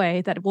go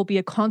away, that will be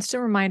a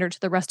constant reminder to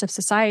the rest of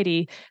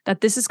society that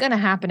this is going to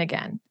happen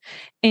again.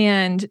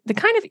 And the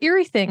kind of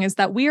eerie thing is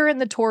that we are in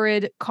the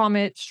Taurid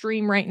comet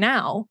stream right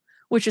now,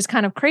 which is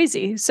kind of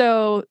crazy.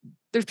 So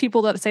there's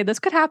people that say this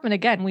could happen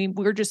again.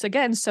 We're just,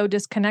 again, so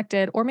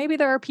disconnected. Or maybe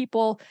there are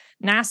people,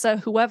 NASA,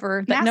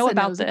 whoever, that know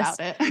about this.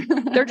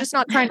 They're just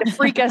not trying to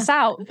freak us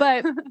out.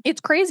 But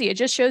it's crazy. It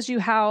just shows you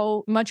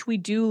how much we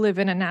do live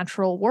in a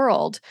natural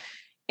world.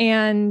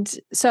 And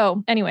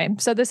so anyway,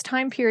 so this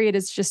time period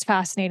is just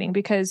fascinating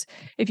because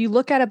if you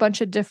look at a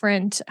bunch of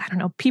different,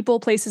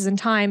 people, places, and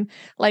time,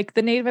 like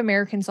the Native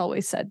Americans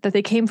always said that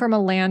they came from a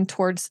land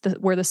towards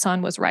where the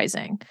sun was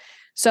rising.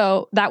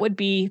 So that would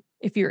be,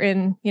 if you're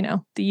in,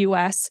 the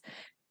US,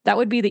 that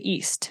would be the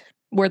east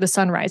where the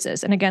sun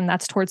rises. And again,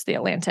 that's towards the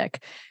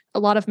Atlantic. A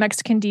lot of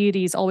Mexican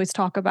deities always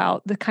talk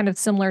about the kind of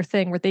similar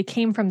thing where they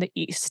came from the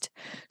east.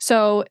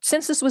 So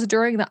since this was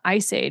during the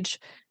Ice Age,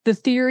 the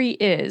theory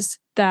is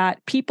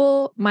that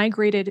people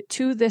migrated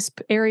to this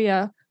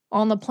area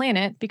on the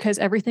planet because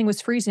everything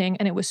was freezing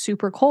and it was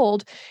super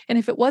cold. And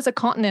if it was a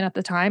continent at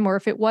the time, or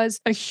if it was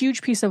a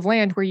huge piece of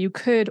land where you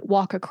could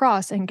walk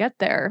across and get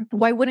there,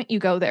 why wouldn't you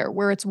go there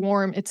where it's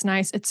warm, it's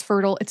nice, it's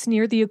fertile, it's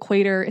near the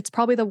equator, it's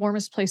probably the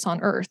warmest place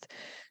on Earth.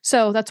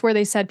 So that's where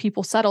they said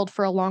people settled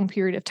for a long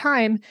period of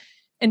time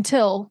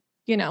until,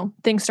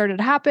 things started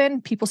to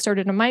happen, people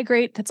started to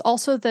migrate. That's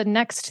also the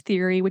next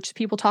theory, which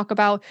people talk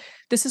about.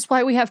 This is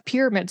why we have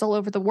pyramids all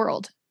over the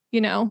world.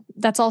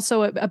 That's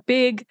also a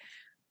big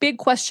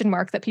question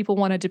mark that people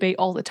want to debate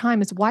all the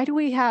time, is why do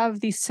we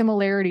have these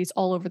similarities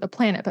all over the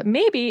planet? But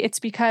maybe it's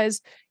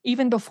because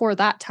even before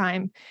that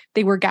time,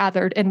 they were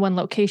gathered in one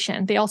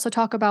location. They also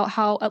talk about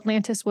how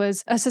Atlantis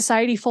was a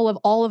society full of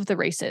all of the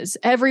races.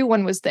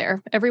 Everyone was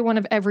there, everyone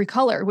of every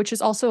color, which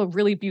is also a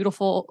really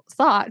beautiful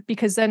thought,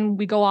 because then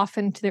we go off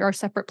into our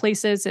separate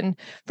places. And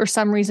for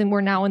some reason,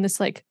 we're now in this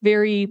like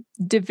very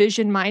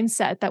division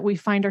mindset that we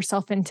find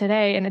ourselves in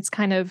today. And it's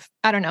kind of,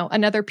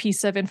 another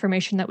piece of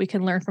information that we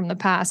can learn from the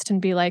past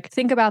and be like,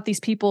 think about these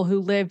people who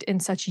lived in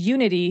such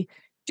unity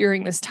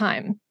during this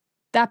time.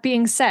 That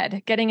being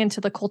said, getting into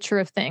the culture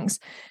of things,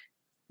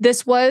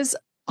 this was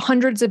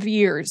hundreds of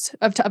years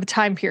of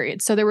time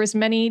period. So there was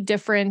many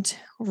different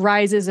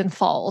rises and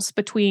falls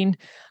between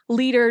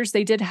leaders.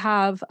 They did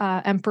have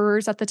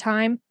emperors at the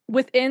time.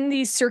 Within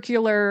these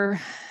circular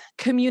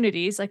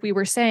communities, like we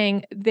were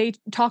saying, they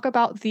talk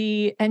about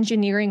the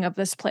engineering of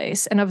this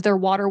place and of their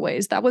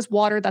waterways. That was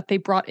water that they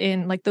brought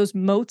in, like those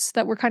moats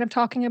that we're kind of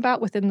talking about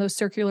within those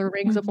circular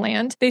rings of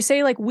land. They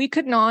say like we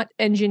could not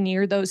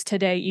engineer those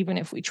today, even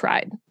if we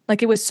tried.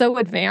 Like it was so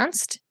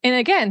advanced. And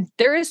again,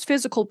 there is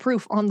physical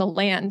proof on the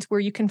land where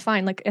you can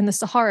find, like in the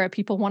Sahara,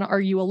 people want to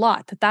argue a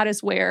lot that that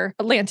is where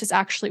Atlantis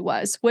actually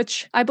was,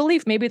 which I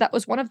believe maybe that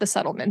was one of the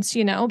settlements,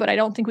 but I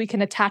don't think we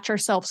can attach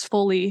ourselves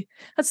fully.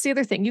 That's the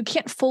other thing. You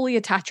can't fully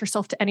attach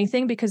yourself to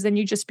anything because then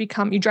you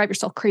drive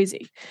yourself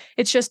crazy.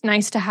 It's just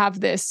nice to have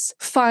this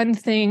fun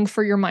thing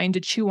for your mind to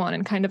chew on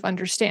and kind of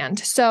understand.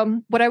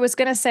 So what I was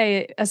going to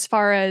say as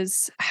far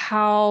as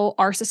how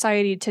our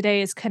society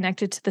today is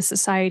connected to the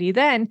society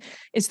then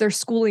is their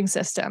schooling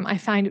system. I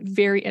find it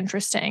very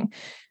interesting.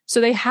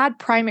 So they had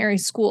primary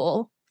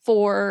school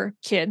for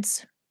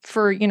kids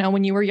for,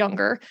 when you were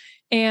younger.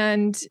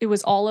 And it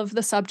was all of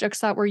the subjects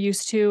that we're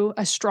used to.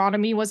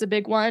 Astronomy was a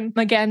big one.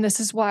 Again, this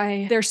is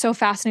why they're so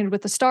fascinated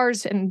with the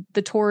stars and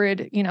the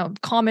Taurid,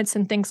 comets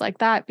and things like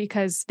that,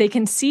 because they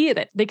can see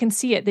it. They can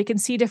see it. They can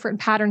see different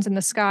patterns in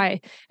the sky,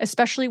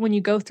 especially when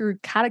you go through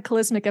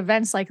cataclysmic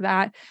events like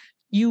that.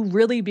 You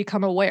really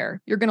become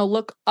aware. You're going to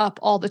look up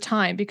all the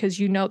time because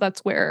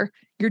that's where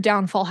your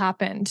downfall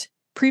happened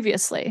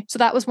previously. So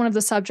that was one of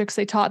the subjects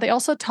they taught. They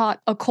also taught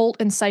occult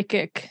and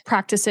psychic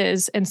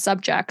practices and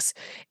subjects.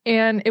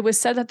 And it was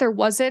said that there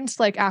wasn't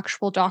like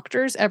actual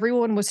doctors.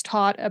 Everyone was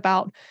taught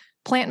about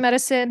plant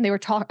medicine. They were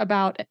taught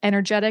about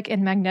energetic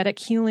and magnetic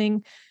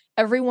healing.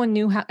 Everyone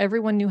knew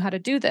how to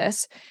do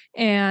this.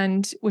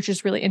 And which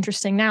is really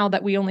interesting now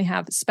that we only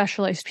have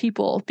specialized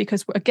people,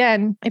 because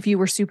again, if you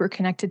were super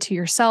connected to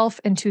yourself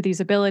and to these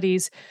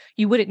abilities,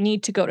 you wouldn't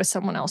need to go to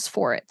someone else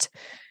for it.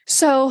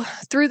 So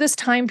through this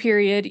time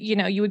period,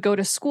 you would go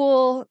to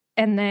school,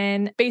 and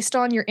then based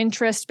on your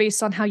interest,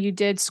 based on how you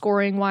did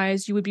scoring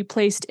wise, you would be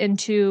placed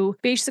into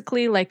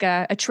basically like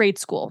a trade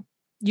school.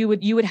 You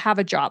would have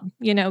a job,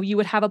 you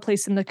would have a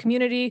place in the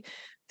community,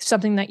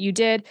 something that you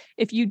did.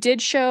 If you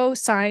did show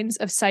signs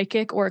of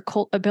psychic or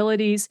occult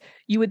abilities,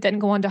 you would then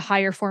go on to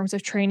higher forms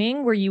of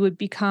training where you would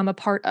become a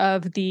part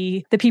of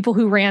the people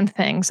who ran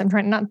things.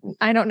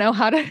 I don't know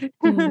how to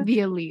the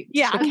elite.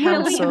 Yeah, the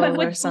council but or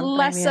with something,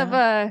 less of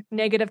a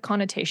negative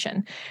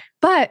connotation.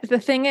 But the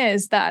thing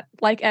is that,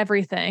 like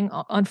everything,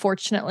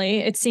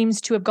 unfortunately, it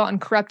seems to have gotten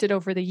corrupted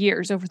over the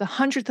years, over the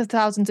hundreds of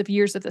thousands of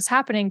years of this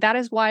happening. That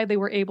is why they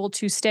were able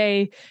to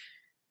stay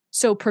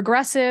so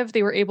progressive.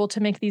 They were able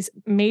to make these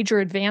major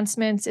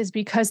advancements, is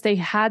because they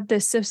had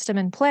this system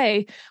in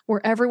play where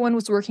everyone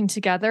was working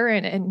together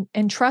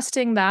and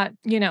trusting that,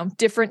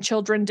 different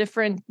children,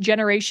 different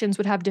generations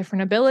would have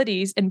different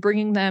abilities, and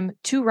bringing them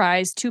to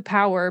rise to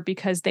power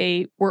because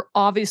they were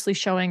obviously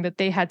showing that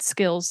they had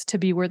skills to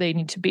be where they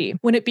need to be.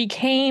 When it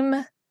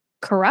became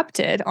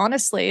corrupted,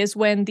 honestly, is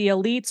when the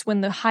elites,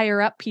 when the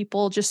higher up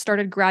people just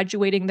started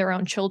graduating their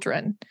own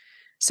children.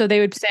 So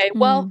they would say,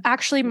 well,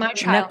 actually, my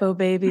child. Nepo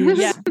babies.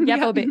 Yeah.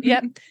 Nepo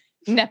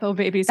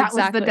babies. That exactly.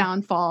 was the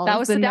downfall. That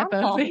was the Nepo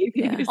downfall. babies.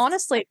 Yeah.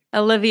 Honestly.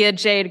 Olivia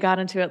Jade got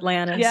into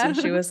Atlantis and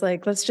she was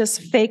like, let's just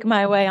fake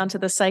my way onto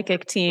the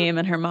psychic team.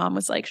 And her mom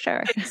was like,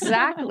 sure.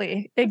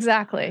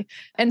 Exactly.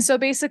 And so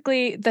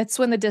basically that's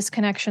when the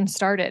disconnection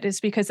started, is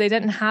because they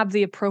didn't have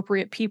the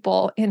appropriate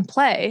people in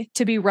play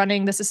to be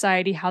running the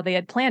society how they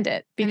had planned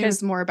it. Because it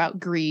was more about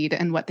greed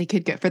and what they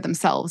could get for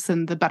themselves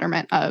and the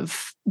betterment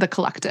of the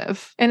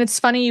collective. And it's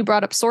funny you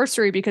brought up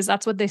sorcery, because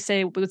that's what they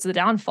say was the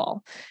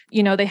downfall.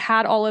 They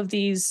had all of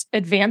these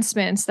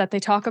advancements that they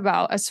talk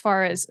about as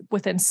far as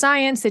within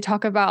science. They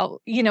talk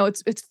about,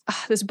 it's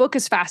this book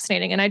is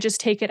fascinating, and I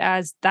just take it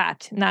as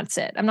that, and that's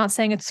it. I'm not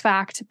saying it's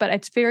fact, but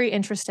it's very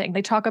interesting.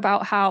 They talk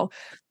about how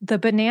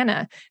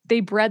they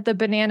bred the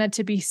banana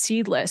to be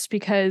seedless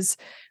because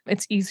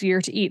it's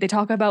easier to eat. They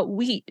talk about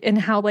wheat and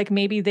how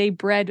maybe they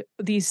bred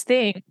these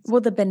things.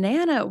 Well, the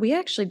banana, we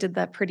actually did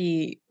that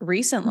pretty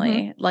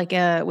recently,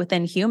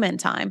 within human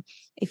time.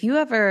 If you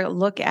ever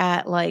look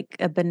at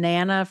a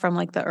banana from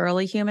the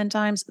early human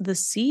times, the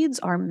seeds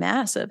are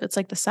massive. It's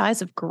the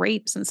size of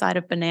grapes inside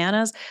of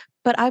bananas.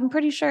 But I'm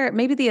pretty sure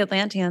maybe the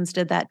Atlanteans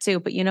did that too.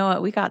 But you know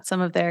what? We got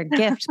some of their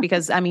gift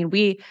because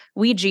we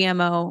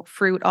GMO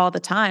fruit all the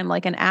time.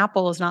 An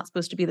apple is not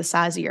supposed to be the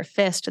size of your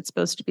fist. It's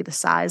supposed to be the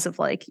size of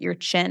your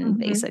chin,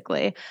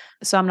 basically.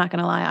 So I'm not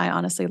going to lie. I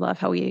honestly love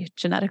how we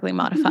genetically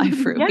modify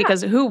fruit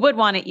because who would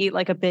want to eat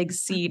a big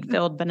seed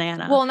filled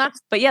banana? Well,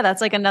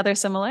 that's another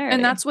similarity.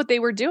 And that's what they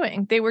were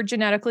doing. They were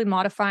genetically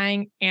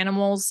modifying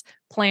animals,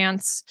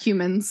 plants,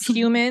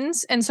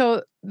 humans. And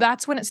so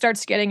that's when it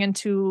starts getting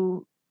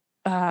into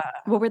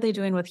what were they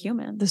doing with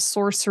humans? The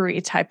sorcery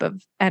type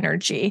of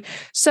energy.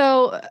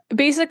 So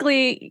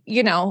basically,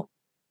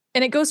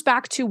 and it goes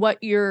back to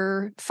what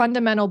your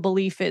fundamental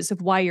belief is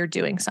of why you're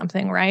doing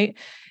something, right?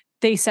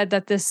 They said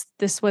that this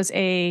was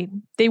they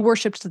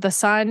worshipped the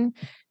sun.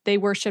 They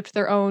worshipped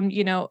their own,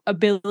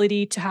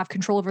 ability to have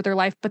control over their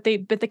life, but they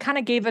kind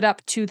of gave it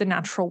up to the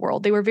natural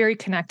world. They were very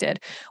connected.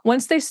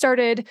 Once they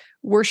started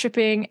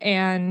worshiping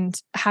and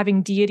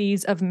having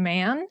deities of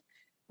man,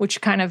 which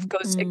kind of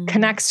goes, it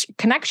connects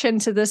connection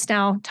to this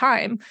now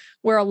time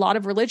where a lot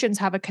of religions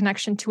have a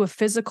connection to a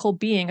physical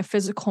being, a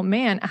physical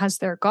man as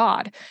their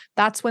God.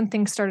 That's when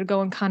things started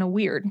going kind of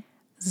weird.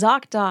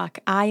 ZocDoc.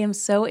 I am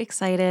so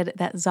excited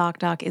that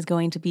ZocDoc is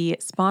going to be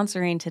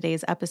sponsoring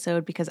today's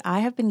episode because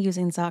I have been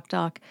using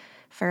ZocDoc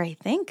for, I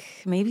think,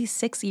 maybe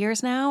 6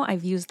 years now.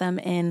 I've used them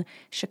in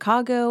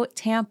Chicago,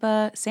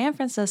 Tampa, San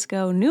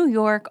Francisco, New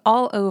York,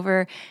 all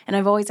over, and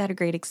I've always had a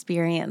great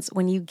experience.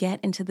 When you get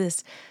into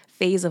this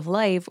phase of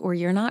life where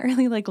you're not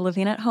really like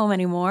living at home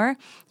anymore,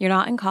 you're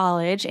not in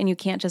college, and you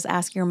can't just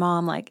ask your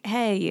mom like,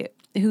 hey,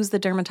 who's the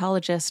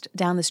dermatologist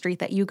down the street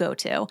that you go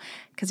to?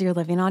 Because you're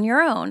living on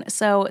your own.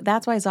 So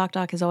that's why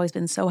ZocDoc has always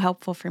been so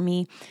helpful for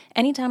me.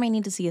 Anytime I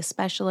need to see a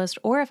specialist,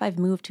 or if I've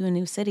moved to a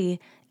new city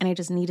and I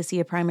just need to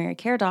see a primary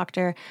care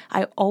doctor,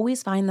 I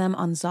always find them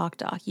on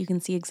ZocDoc. You can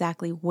see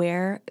exactly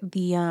where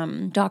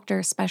the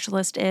doctor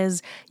specialist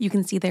is. You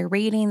can see their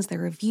ratings, their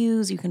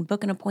reviews. You can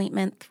book an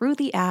appointment through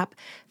the app,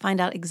 find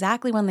out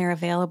exactly when they're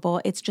available.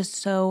 It's just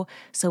so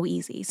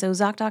easy. So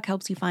ZocDoc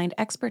helps you find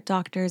expert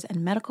doctors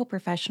and medical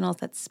professionals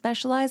that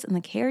specialize in the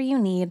care you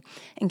need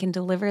and can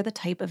deliver the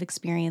type of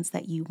experience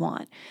that you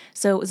want.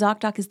 So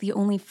ZocDoc is the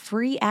only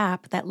free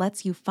app that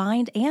lets you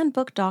find and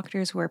book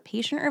doctors who are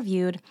patient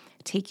reviewed,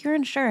 take your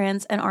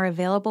insurance, and are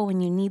available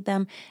when you need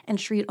them, and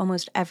treat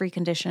almost every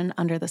condition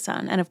under the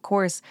sun. And of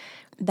course,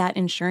 that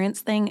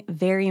insurance thing,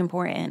 very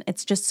important.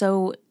 It's just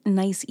so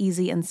nice,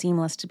 easy, and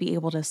seamless to be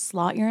able to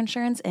slot your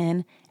insurance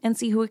in and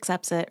see who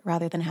accepts it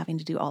rather than having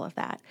to do all of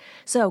that.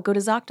 So go to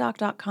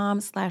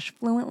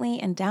ZocDoc.com/fluently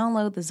and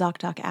download the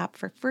ZocDoc app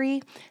for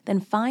free. Then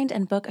find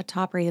and book a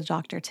top-rated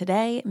doctor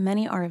today.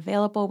 Many are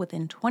available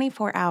within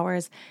 24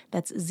 hours.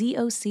 That's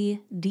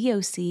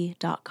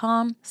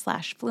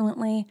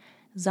ZocDoc.com/fluently.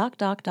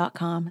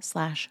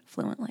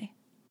 ZocDoc.com/fluently.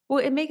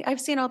 Well, I've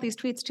seen all these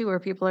tweets too where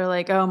people are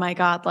like, oh my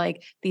God,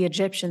 like the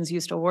Egyptians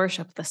used to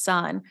worship the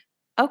sun.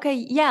 Okay,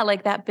 yeah,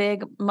 like that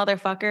big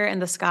motherfucker in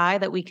the sky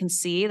that we can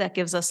see that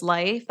gives us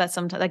life,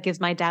 that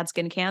gives my dad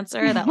skin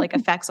cancer, that like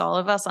affects all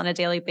of us on a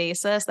daily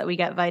basis, that we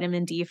get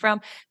vitamin D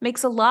from,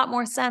 makes a lot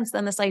more sense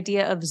than this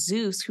idea of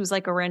Zeus, who's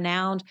like a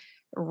renowned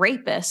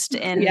rapist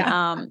in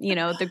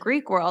the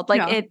Greek world.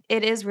 Like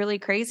it is really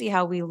crazy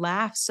how we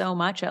laugh so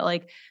much at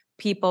like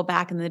people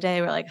back in the day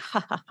were like,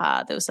 ha ha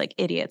ha, those like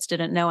idiots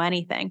didn't know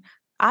anything.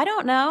 I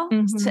don't know.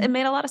 It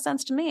made a lot of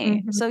sense to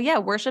me. So yeah,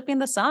 worshiping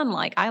the sun,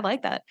 like I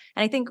like that.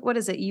 And I think, what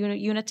is it?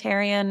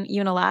 Unitarian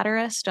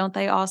unilateralists, don't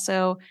they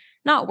also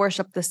not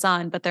worship the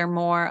sun, but they're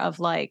more of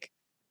like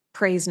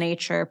praise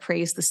nature,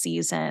 praise the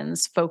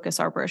seasons, focus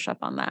our worship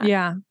on that.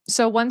 Yeah.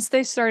 So once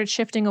they started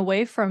shifting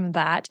away from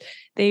that,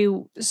 they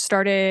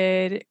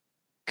started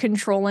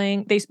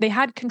controlling, they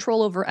had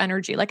control over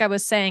energy. Like I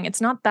was saying,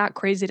 it's not that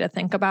crazy to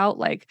think about.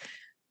 Like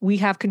we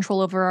have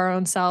control over our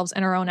own selves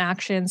and our own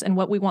actions and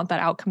what we want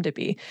that outcome to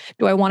be.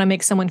 Do I want to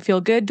make someone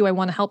feel good? Do I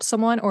want to help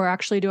someone? Or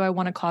actually, do I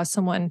want to cause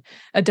someone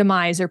a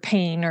demise or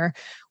pain? Or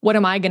what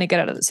am I going to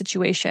get out of the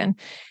situation?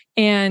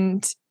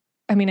 And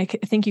I mean, I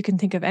think you can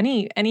think of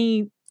any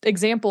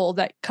example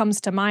that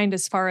comes to mind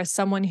as far as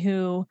someone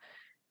who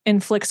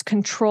inflicts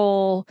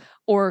control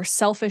or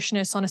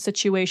selfishness on a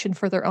situation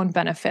for their own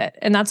benefit.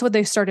 And that's what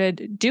they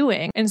started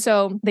doing. And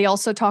so they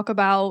also talk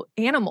about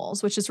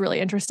animals, which is really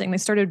interesting. They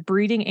started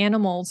breeding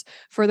animals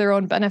for their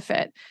own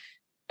benefit.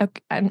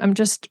 I'm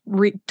just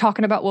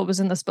talking about what was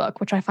in this book,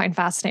 which I find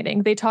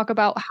fascinating. They talk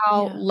about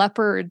how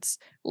leopards,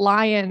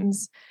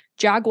 lions,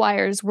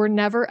 jaguars were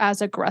never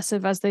as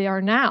aggressive as they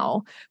are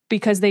now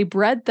because they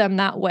bred them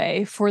that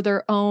way for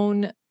their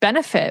own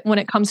benefit when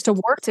it comes to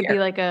warfare. To be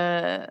like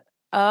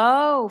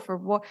for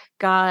war.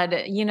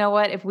 God, you know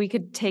what? If we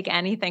could take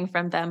anything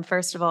from them,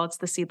 first of all, it's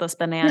the seedless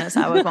bananas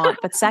I would want.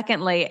 But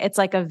secondly, it's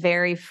like a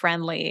very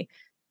friendly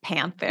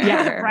panther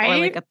or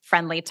like a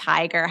friendly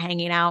tiger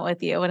hanging out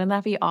with you. Wouldn't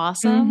that be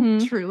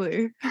awesome?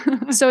 Truly.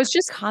 So it's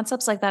just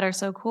concepts like that are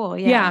so cool.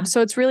 Yeah.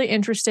 So it's really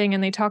interesting.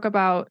 And they talk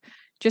about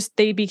just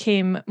they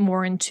became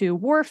more into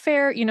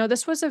warfare. You know,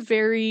 this was a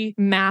very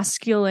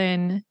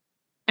masculine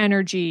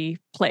energy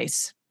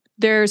place.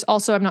 There's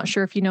also, I'm not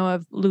sure if you know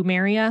of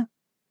Lemuria.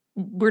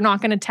 We're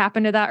not going to tap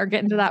into that or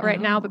get into that right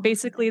now, but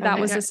basically that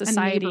was a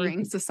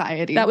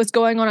society that was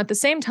going on at the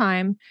same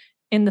time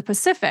in the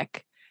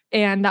Pacific.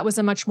 And that was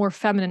a much more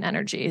feminine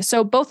energy.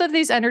 So both of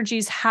these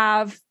energies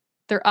have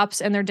their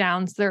ups and their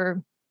downs.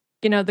 They're,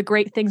 the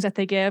great things that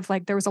they give.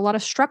 Like there was a lot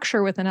of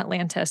structure within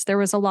Atlantis. There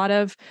was a lot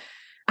of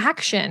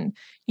action,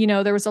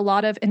 there was a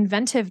lot of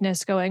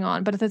inventiveness going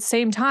on. But at the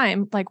same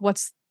time, like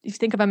if you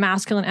think of a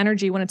masculine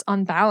energy, when it's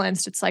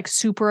unbalanced, it's like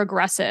super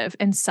aggressive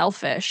and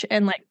selfish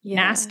and like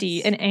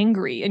nasty and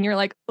angry. And you're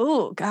like,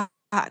 oh God.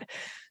 So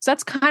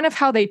that's kind of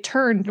how they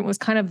turned. It was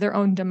kind of their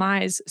own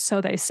demise, so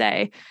they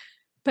say.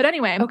 But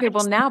anyway. Okay.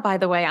 Well, now, by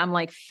the way, I'm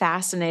like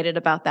fascinated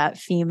about that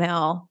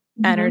female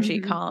energy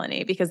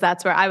colony, because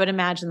that's where I would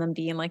imagine them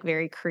being like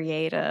very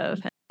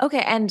creative.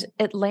 Okay. And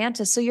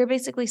Atlantis. So you're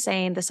basically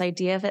saying this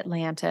idea of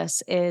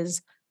Atlantis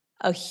is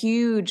a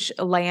huge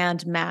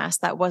land mass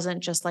that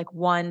wasn't just like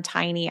one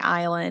tiny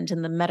island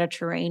in the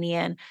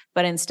Mediterranean,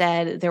 but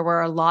instead there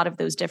were a lot of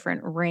those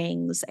different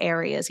rings,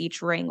 areas.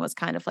 Each ring was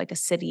kind of like a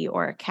city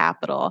or a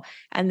capital.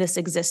 And this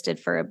existed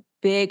for a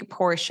big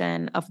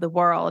portion of the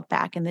world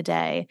back in the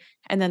day.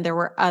 And then there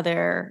were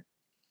other,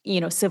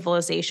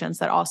 civilizations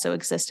that also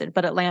existed,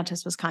 but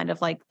Atlantis was kind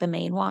of like the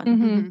main one.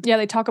 Mm-hmm. Yeah,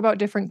 they talk about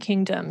different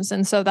kingdoms.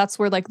 And so that's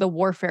where like the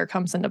warfare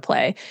comes into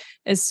play.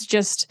 It's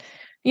just,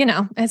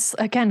 it's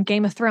again,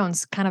 Game of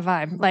Thrones kind of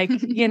vibe, like,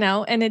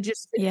 and it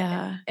just,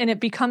 and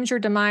it becomes your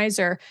demise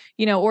or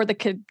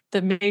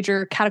the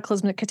major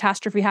cataclysmic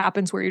catastrophe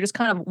happens where you're just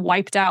kind of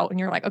wiped out and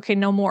you're like, okay,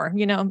 no more,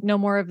 no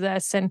more of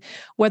this. And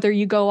whether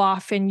you go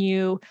off and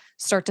you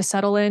start to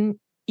settle in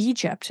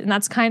Egypt. And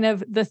that's kind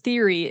of the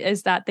theory,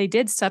 is that they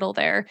did settle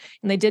there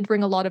and they did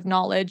bring a lot of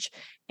knowledge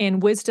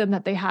and wisdom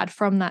that they had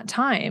from that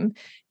time.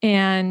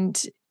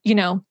 And,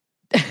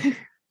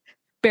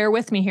 bear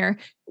with me here.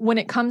 When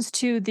it comes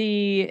to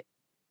the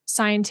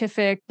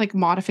scientific like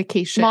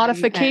modifications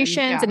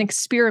and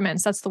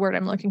experiments, that's the word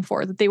I'm looking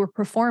for, that they were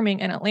performing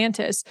in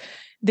Atlantis,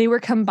 they were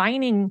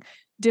combining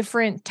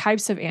different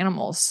types of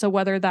animals. So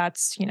whether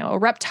that's, a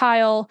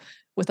reptile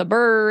with a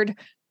bird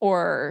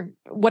or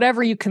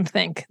whatever you can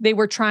think, they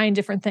were trying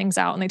different things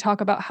out. And they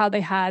talk about how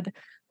they had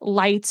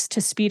lights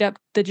to speed up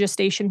the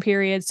gestation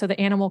period so the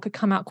animal could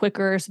come out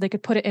quicker, so they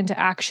could put it into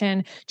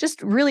action.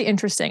 Just really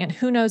interesting. And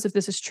who knows if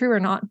this is true or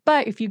not.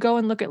 But if you go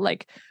and look at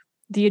like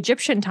the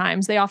Egyptian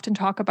times, they often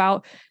talk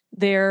about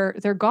their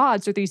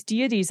gods or these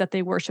deities that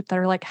they worship that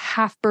are like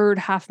half bird,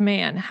 half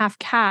man, half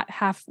cat,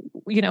 half,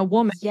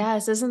 woman.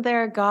 Yes. Isn't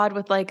there a god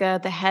with like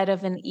the head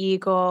of an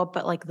eagle,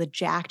 but like the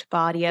jacked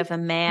body of a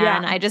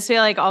man? Yeah. I just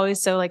feel like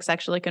always so like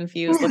sexually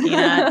confused looking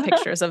at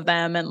pictures of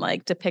them and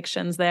like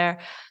depictions there.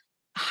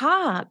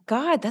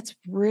 God, that's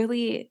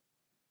really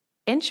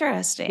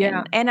interesting.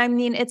 Yeah. And I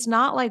mean, it's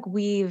not like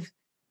we've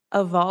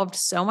evolved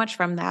so much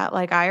from that.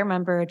 Like I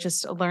remember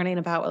just learning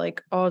about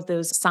like all of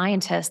those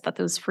scientists that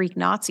those freak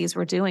Nazis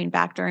were doing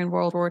back during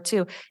World War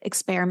II,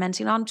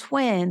 experimenting on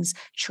twins,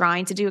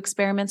 trying to do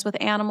experiments with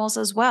animals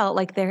as well.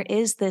 Like there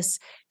is this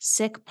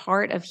sick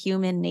part of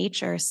human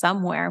nature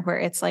somewhere where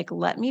it's like,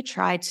 let me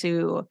try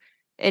to,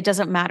 it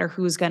doesn't matter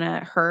who's going to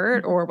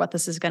hurt or what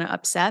this is going to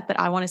upset, but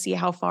I want to see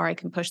how far I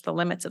can push the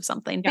limits of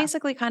something. Yeah.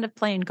 Basically kind of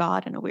playing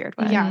God in a weird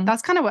way. Yeah,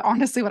 that's kind of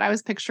honestly what I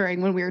was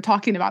picturing when we were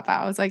talking about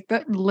that. I was like,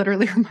 that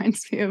literally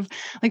reminds me of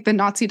like the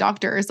Nazi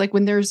doctors, like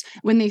when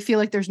they feel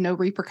like there's no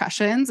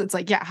repercussions, it's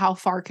like, yeah, how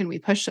far can we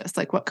push this?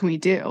 Like, what can we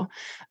do?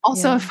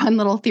 Also, a fun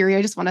little theory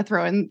I just want to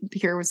throw in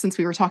here, since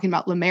we were talking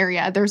about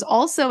Lemuria, there's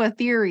also a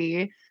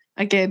theory,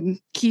 again,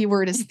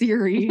 keyword is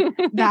theory,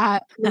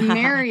 that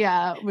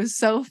Lemuria was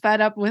so fed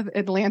up with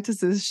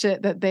Atlantis's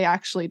shit that they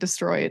actually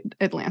destroyed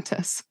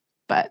Atlantis.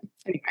 But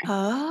anyway,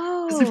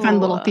 it's a fun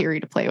little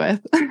theory to play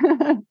with.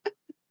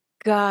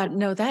 God,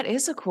 no, that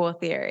is a cool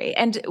theory.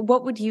 And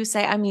what would you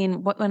say? I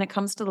mean, when it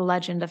comes to the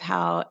legend of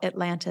how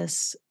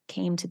Atlantis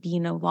came to be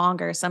no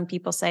longer, some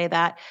people say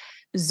that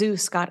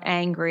Zeus got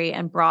angry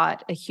and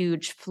brought a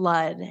huge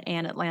flood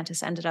and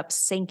Atlantis ended up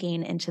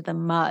sinking into the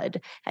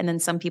mud. And then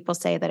some people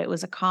say that it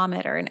was a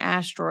comet or an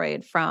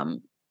asteroid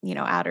from,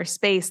 outer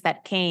space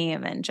that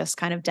came and just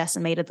kind of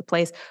decimated the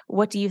place.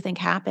 What do you think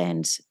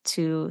happened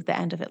to the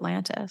end of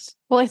Atlantis?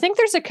 Well, I think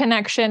there's a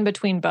connection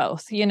between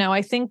both.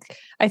 I think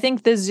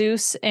the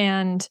Zeus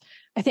and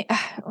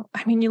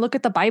you look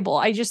at the Bible,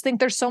 I just think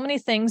there's so many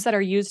things that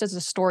are used as a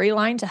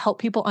storyline to help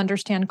people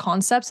understand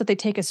concepts that they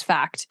take as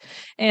fact.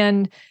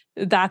 And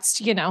that's,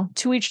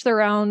 to each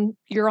their own.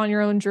 You're on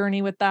your own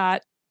journey with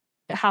that.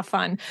 Have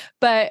fun.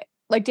 But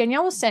like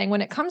Danielle was saying,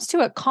 when it comes to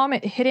a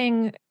comet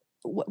hitting,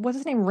 what's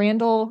his name?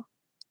 Randall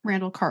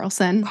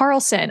Carlson,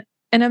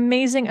 an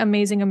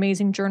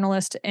amazing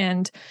journalist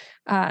and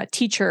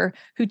teacher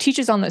who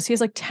teaches on this. He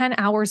has like 10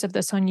 hours of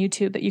this on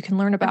YouTube that you can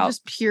learn about.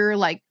 Just pure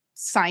like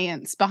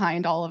science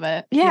behind all of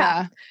it.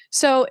 Yeah.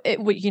 So it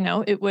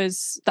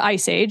was the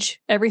Ice Age.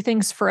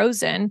 Everything's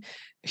frozen.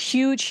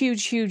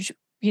 Huge,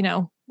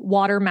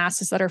 water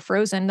masses that are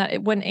frozen,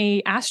 that when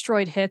a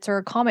asteroid hits or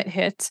a comet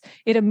hits,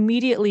 it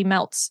immediately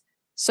melts.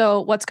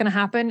 So what's going to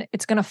happen?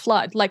 It's going to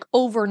flood like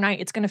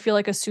overnight. It's going to feel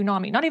like a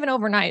tsunami, not even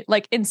overnight,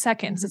 like in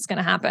seconds it's going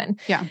to happen.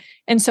 Yeah.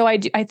 And so I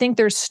think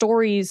there's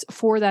stories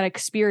for that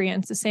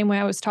experience, the same way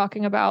I was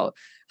talking about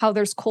how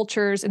there's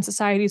cultures and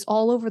societies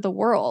all over the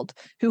world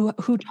who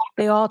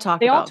they all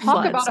talk about a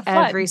flood.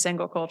 Every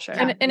single culture.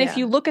 And if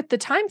you look at the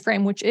time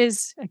frame, which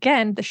is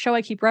again the show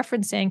I keep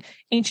referencing,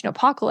 Ancient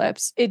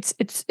Apocalypse, it's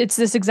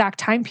this exact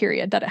time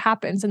period that it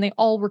happens, and they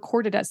all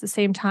record it at the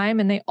same time,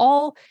 and they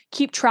all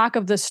keep track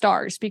of the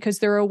stars because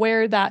they're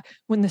aware that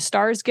when the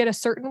stars get a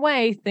certain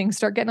way, things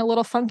start getting a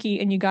little funky,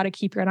 and you got to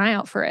keep an eye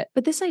out for it.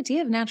 But this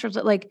idea of natural,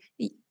 like,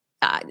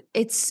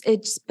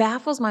 it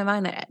baffles my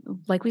mind that,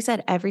 like we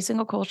said, every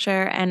single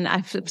culture, and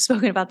I've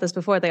spoken about this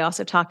before, they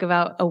also talk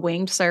about a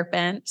winged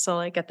serpent. So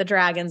like get the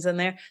dragons in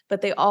there,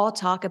 but they all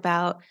talk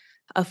about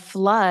a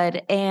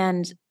flood.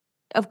 And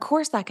of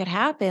course that could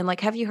happen.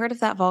 Like, have you heard of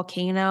that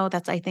volcano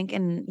that's, I think,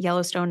 in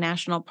Yellowstone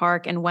National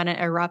Park? And when it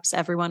erupts,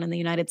 everyone in the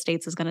United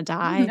States is going to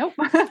die. Nope.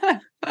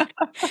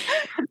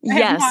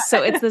 Yes.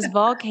 So it's this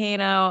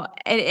volcano.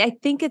 I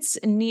think it's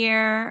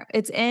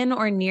in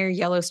or near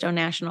Yellowstone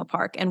National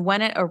Park. And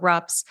when it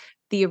erupts,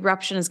 the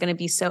eruption is going to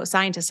be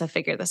scientists have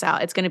figured this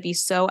out. It's going to be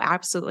so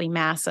absolutely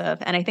massive.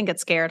 And I think it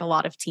scared a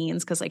lot of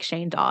teens because like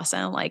Shane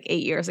Dawson, like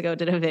 8 years ago,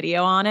 did a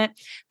video on it.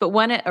 But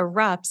when it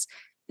erupts,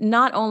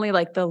 not only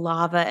like the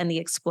lava and the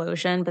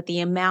explosion, but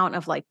the amount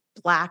of like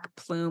black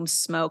plume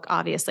smoke,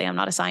 obviously, I'm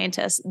not a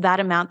scientist, that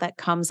amount that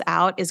comes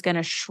out is going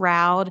to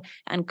shroud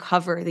and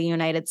cover the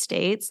United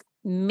States.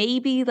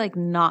 Maybe like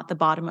not the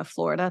bottom of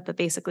Florida, but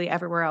basically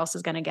everywhere else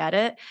is going to get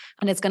it.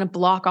 And it's going to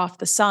block off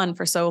the sun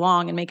for so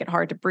long and make it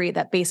hard to breathe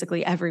that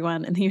basically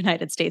everyone in the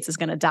United States is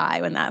going to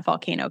die when that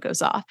volcano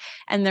goes off.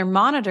 And they're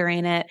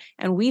monitoring it.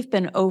 And we've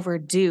been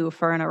overdue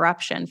for an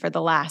eruption for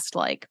the last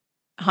like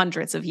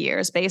hundreds of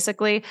years,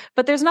 basically.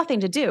 But there's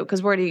nothing to do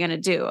because what are you going to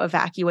do?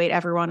 Evacuate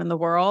everyone in the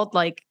world?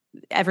 Like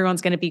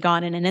everyone's going to be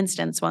gone in an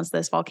instant once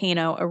this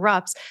volcano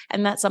erupts.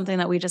 And that's something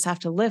that we just have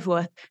to live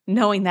with,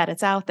 knowing that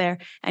it's out there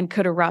and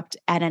could erupt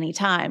at any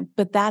time.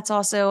 But that's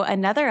also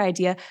another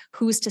idea.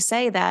 Who's to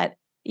say that,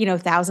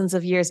 thousands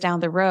of years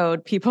down the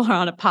road, people are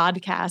on a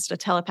podcast, a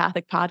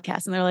telepathic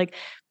podcast, and they're like,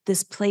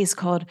 this place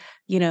called,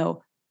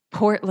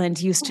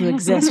 Portland used to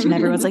exist. And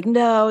everyone's like,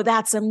 no,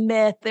 that's a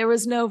myth. There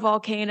was no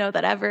volcano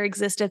that ever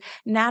existed.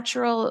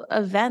 Natural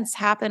events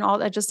happen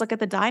just look at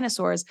the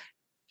dinosaurs.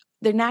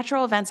 The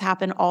natural events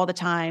happen all the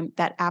time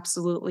that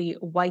absolutely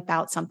wipe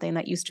out something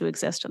that used to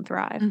exist and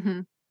thrive.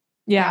 Mm-hmm.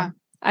 Yeah.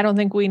 I don't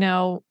think we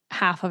know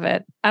half of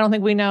it. I don't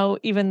think we know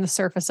even the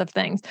surface of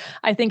things.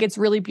 I think it's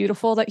really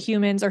beautiful that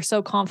humans are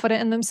so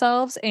confident in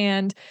themselves.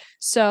 And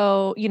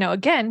so,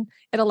 again,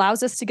 it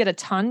allows us to get a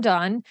ton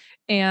done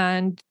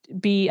and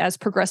be as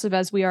progressive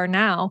as we are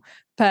now.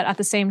 But at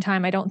the same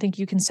time, I don't think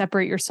you can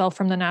separate yourself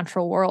from the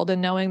natural world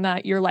and knowing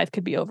that your life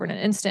could be over in an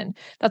instant.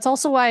 That's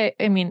also why,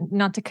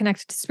 not to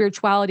connect to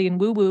spirituality and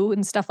woo-woo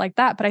and stuff like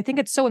that, but I think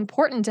it's so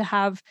important to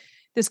have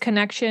this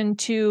connection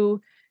to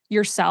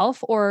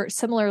yourself, or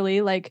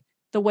similarly, like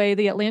the way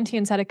the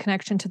Atlanteans had a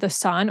connection to the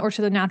sun or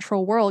to the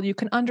natural world. You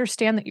can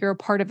understand that you're a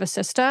part of a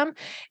system,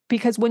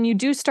 because when you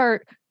do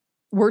start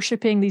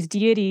worshiping these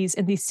deities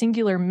and these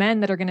singular men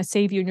that are going to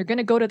save you, and you're going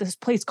to go to this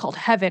place called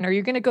heaven, or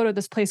you're going to go to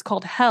this place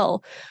called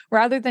hell,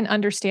 rather than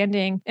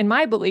understanding, in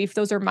my belief,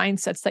 those are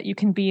mindsets that you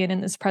can be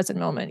in this present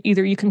moment.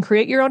 Either you can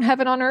create your own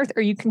heaven on earth,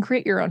 or you can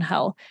create your own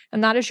hell.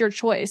 And that is your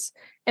choice.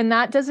 And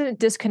that doesn't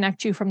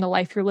disconnect you from the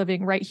life you're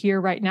living right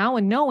here, right now,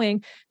 and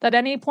knowing that at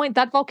any point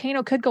that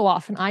volcano could go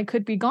off and I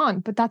could be gone,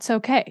 but that's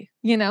okay,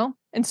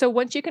 And so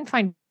once you can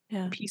find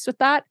peace with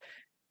that,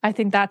 I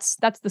think that's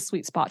the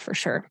sweet spot for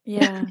sure.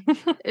 Yeah.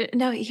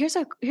 Now, here's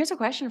a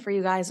question for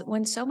you guys.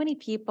 When so many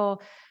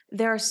people,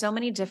 there are so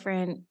many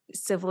different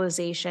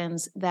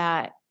civilizations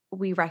that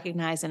we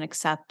recognize and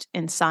accept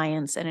in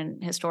science and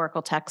in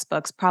historical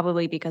textbooks,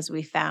 probably because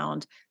we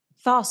found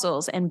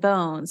fossils and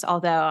bones,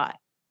 although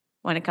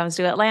when it comes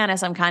to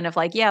Atlantis, I'm kind of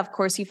like, yeah, of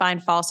course you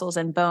find fossils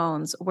and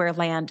bones where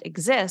land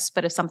exists,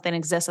 but if something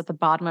exists at the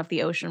bottom of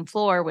the ocean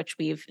floor, which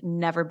we've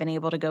never been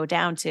able to go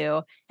down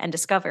to and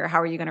discover, how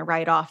are you going to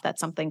write off that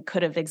something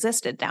could have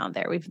existed down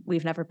there?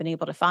 We've never been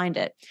able to find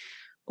it.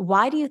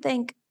 Why do you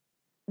think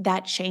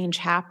that change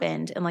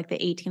happened in like the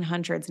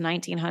 1800s,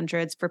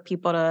 1900s for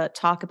people to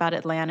talk about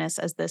Atlantis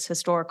as this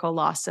historical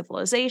lost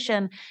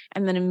civilization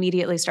and then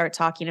immediately start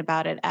talking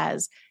about it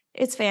as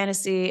it's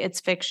fantasy,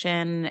 it's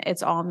fiction,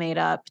 it's all made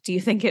up? Do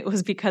you think it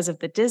was because of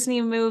the Disney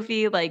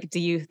movie? Like, do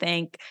you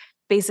think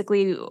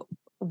basically,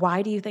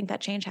 why do you think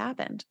that change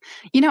happened?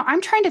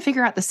 I'm trying to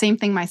figure out the same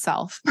thing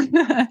myself.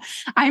 Because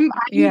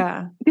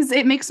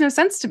it makes no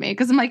sense to me.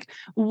 Because I'm like,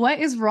 what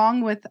is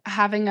wrong with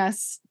having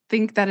us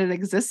think that it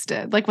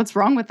existed? Like, what's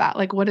wrong with that?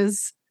 Like,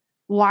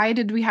 why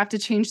did we have to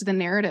change the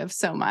narrative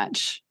so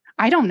much?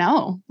 I don't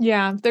know.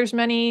 Yeah, there's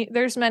many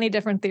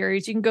different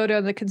theories. You can go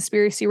to the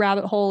conspiracy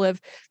rabbit hole if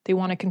they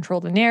want to control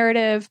the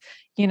narrative.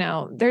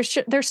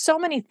 There's so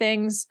many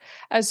things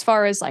as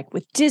far as like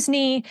with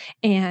Disney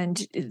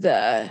and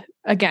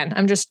again,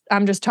 I'm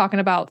just talking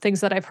about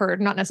things that I've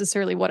heard, not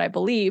necessarily what I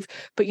believe,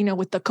 but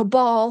with the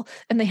cabal,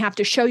 and they have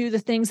to show you the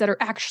things that are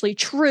actually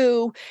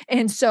true.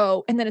 And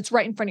then it's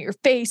right in front of your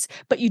face,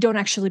 but you don't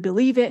actually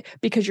believe it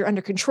because you're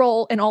under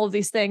control and all of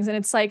these things. And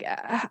it's like,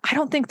 I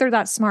don't think they're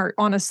that smart,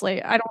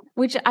 honestly.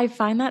 Which I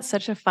find that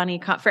such a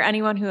funny for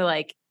anyone who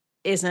like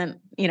isn't,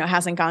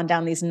 hasn't gone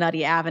down these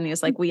nutty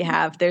avenues like we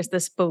have. There's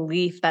this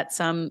belief that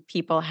some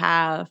people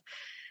have.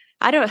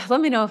 Let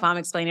me know if I'm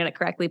explaining it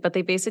correctly, but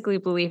they basically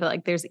believe that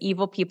like there's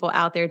evil people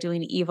out there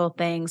doing evil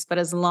things, but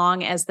as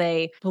long as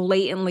they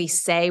blatantly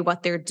say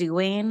what they're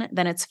doing,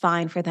 then it's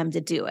fine for them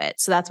to do it.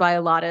 So that's why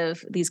a lot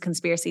of these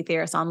conspiracy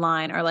theorists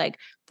online are like,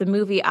 the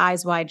movie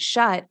Eyes Wide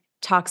Shut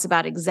talks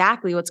about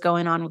exactly what's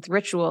going on with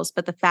rituals,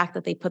 but the fact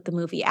that they put the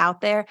movie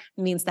out there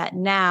means that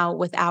now,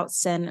 without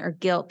sin or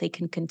guilt, they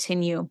can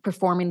continue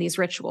performing these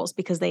rituals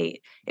because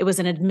it was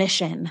an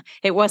admission.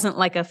 It wasn't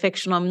like a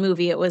fictional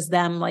movie. It was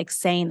them like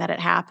saying that it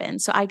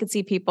happened. So I could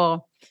see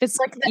people, it's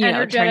like the turning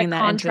energetic that into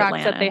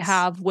contract that they Atlantis.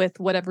 have with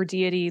whatever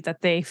deity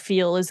that they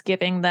feel is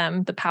giving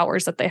them the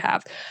powers that they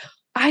have.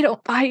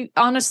 I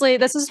honestly,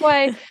 this is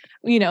why,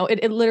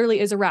 it literally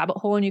is a rabbit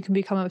hole, and you can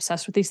become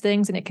obsessed with these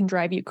things and it can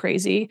drive you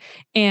crazy.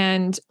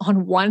 And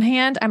on one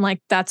hand, I'm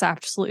like, that's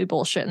absolutely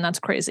bullshit and that's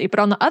crazy. But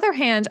on the other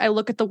hand, I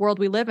look at the world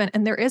we live in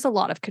and there is a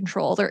lot of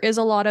control. There is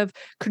a lot of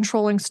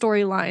controlling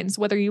storylines,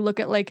 whether you look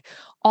at like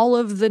all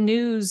of the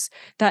news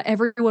that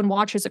everyone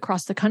watches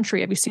across the country.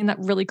 Have you seen that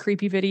really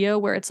creepy video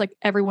where it's like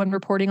everyone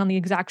reporting on the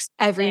exact same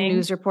Every thing?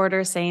 news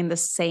reporter saying the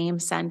same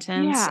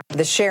sentence. Yeah.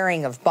 The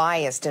sharing of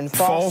biased and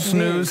false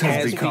news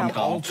has become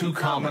all too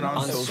common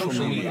on social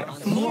media.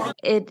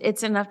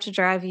 It's enough to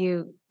drive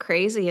you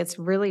crazy. It's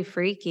really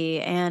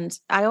freaky. And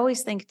I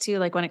always think too,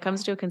 like when it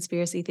comes to a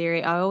conspiracy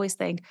theory, I always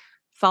think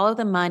follow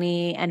the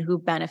money and who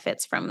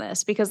benefits from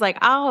this. Because like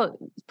I'll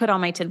put on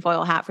my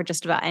tinfoil hat for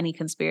just about any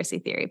conspiracy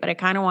theory, but I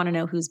kind of want to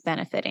know who's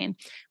benefiting,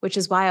 which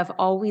is why I've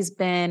always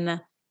been,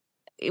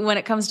 when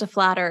it comes to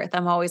flat earth,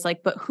 I'm always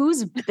like, but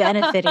who's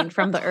benefiting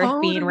from the earth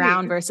being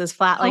round versus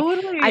flat? Like,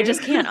 I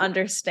just can't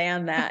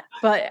understand that.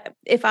 But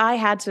if I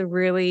had to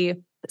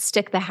really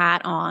stick the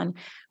hat on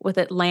with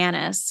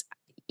Atlantis,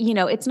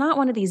 it's not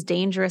one of these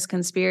dangerous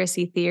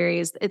conspiracy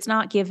theories. It's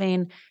not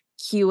giving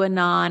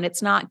QAnon.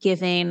 It's not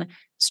giving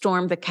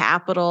storm the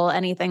Capitol,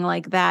 anything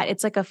like that.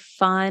 It's like a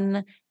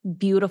fun,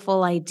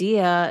 beautiful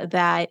idea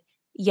that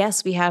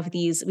yes, we have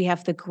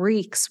the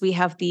Greeks, we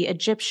have the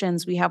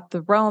Egyptians, we have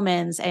the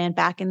Romans, and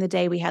back in the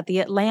day, we had the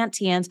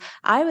Atlanteans.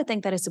 I would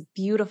think that it's a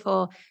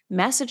beautiful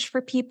message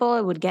for people.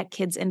 It would get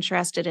kids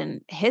interested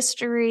in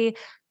history.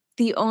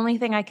 The only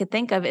thing I could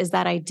think of is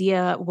that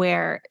idea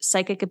where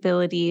psychic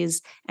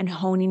abilities and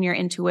honing your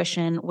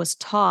intuition was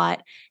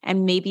taught.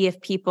 And maybe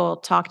if people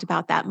talked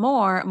about that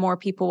more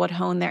people would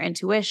hone their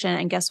intuition.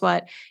 And guess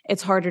what?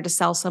 It's harder to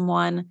sell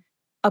someone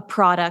a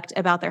product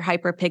about their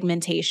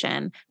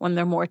hyperpigmentation when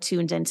they're more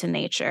tuned into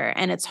nature.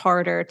 And it's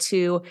harder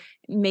to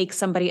make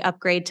somebody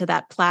upgrade to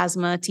that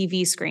plasma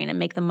TV screen and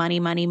make the money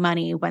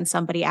when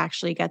somebody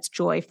actually gets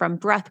joy from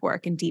breath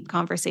work and deep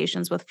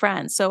conversations with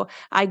friends. So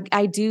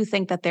I do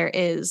think that there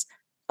is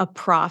a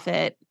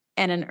profit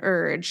and an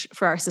urge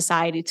for our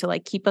society to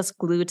like keep us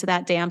glued to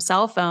that damn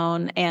cell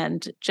phone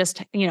and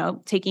just,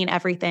 taking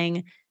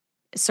everything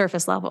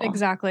surface level.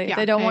 Exactly. Yeah,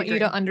 they don't I want you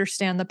agree. to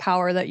understand the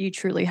power that you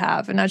truly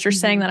have. And as you're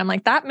saying that, I'm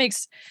like,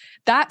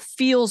 that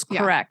feels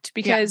correct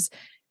because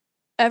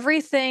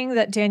everything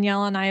that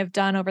Danielle and I have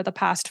done over the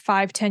past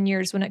 5-10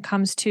 years when it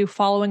comes to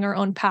following our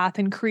own path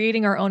and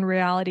creating our own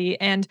reality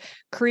and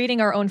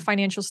creating our own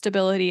financial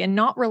stability and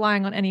not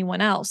relying on anyone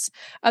else.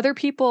 Other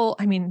people,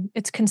 I mean,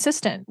 it's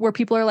consistent where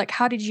people are like,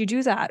 how did you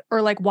do that?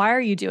 Or like, why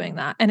are you doing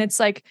that? And it's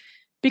like,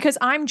 because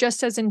I'm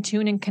just as in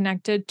tune and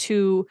connected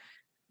to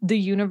the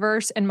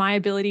universe and my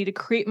ability to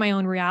create my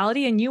own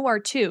reality. And you are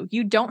too.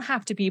 You don't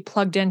have to be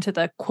plugged into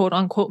the quote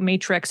unquote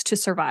matrix to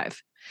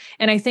survive.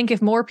 And I think if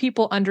more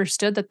people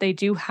understood that they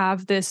do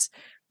have this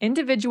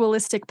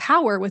individualistic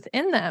power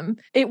within them,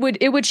 it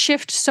would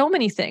shift so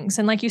many things.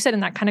 And like you said,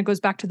 and that kind of goes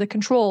back to the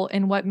control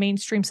and what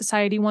mainstream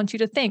society wants you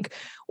to think,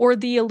 or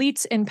the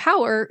elites in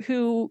power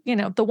who,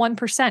 the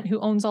 1% who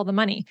owns all the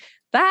money.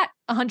 That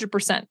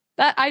 100%,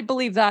 that I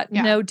believe that,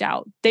 no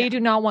doubt. They do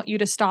not want you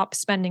to stop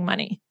spending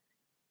money.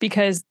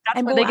 Because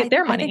that's where they get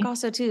their money. I think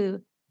also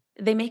too,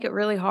 they make it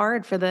really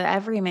hard for the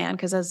everyman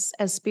because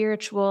as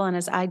spiritual and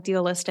as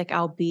idealistic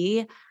I'll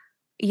be,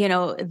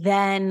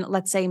 then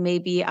let's say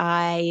maybe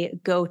I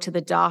go to the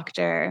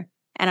doctor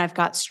and I've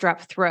got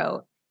strep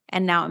throat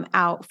and now I'm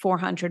out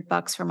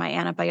 $400 for my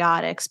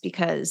antibiotics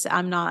because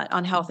I'm not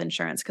on health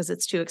insurance because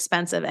it's too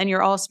expensive. And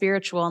you're all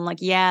spiritual and like,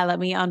 yeah, let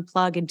me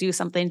unplug and do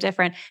something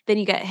different. Then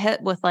you get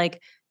hit with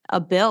like a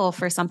bill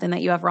for something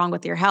that you have wrong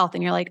with your health.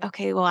 And you're like,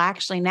 okay, well,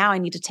 actually now I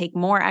need to take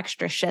more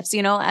extra shifts,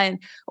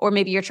 or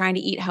maybe you're trying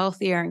to eat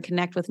healthier and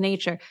connect with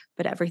nature,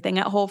 but everything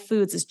at Whole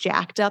Foods is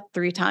jacked up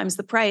 3 times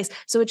the price.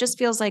 So it just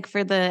feels like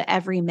for the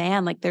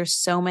everyman, like there's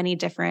so many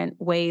different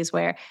ways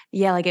where,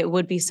 like it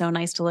would be so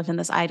nice to live in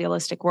this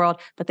idealistic world,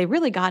 but they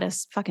really got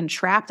us fucking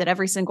trapped at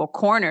every single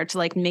corner to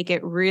like make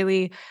it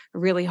really,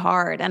 really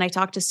hard. And I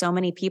talked to so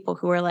many people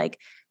who are like,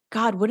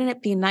 God, wouldn't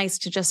it be nice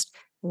to just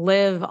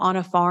live on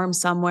a farm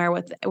somewhere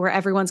where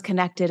everyone's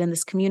connected in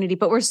this community,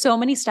 but we're so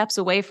many steps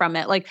away from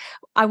it. Like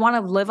I want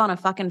to live on a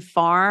fucking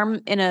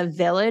farm in a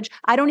village.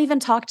 I don't even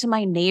talk to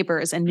my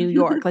neighbors in New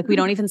York. Like we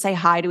don't even say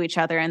hi to each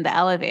other in the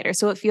elevator.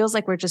 So it feels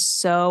like we're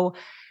just so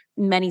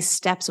many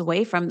steps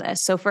away from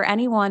this. So for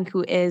anyone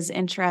who is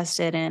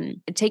interested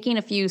in taking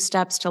a few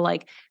steps to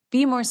like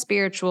be more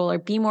spiritual or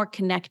be more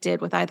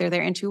connected with either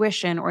their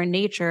intuition or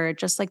nature,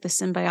 just like the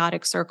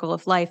symbiotic circle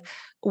of life,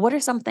 what are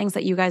some things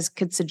that you guys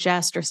could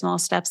suggest or small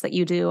steps that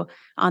you do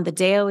on the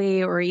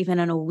daily or even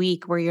in a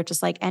week where you're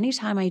just like,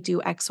 anytime I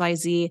do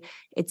XYZ,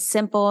 it's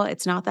simple,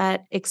 it's not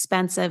that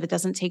expensive, it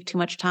doesn't take too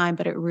much time,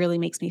 but it really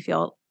makes me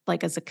feel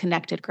like as a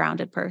connected,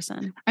 grounded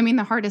person? I mean,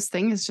 the hardest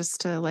thing is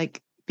just to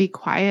like be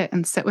quiet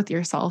and sit with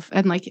yourself.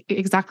 And like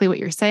exactly what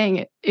you're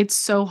saying, it's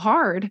so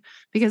hard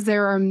because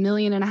there are 1.5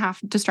 million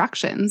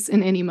distractions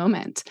in any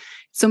moment.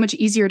 It's so much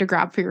easier to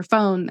grab for your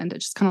phone than to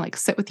just kind of like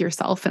sit with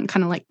yourself and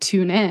kind of like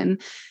tune in,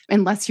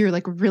 unless you're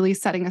like really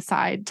setting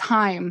aside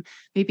time.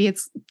 Maybe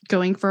it's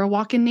going for a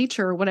walk in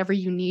nature or whatever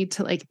you need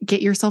to like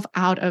get yourself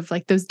out of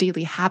like those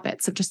daily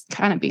habits of just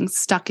kind of being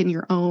stuck in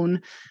your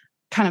own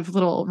kind of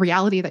little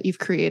reality that you've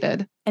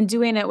created. And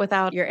doing it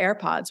without your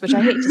AirPods, which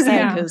I hate to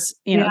say because,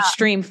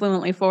 stream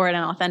fluently forward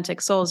and authentic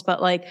souls. But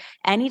like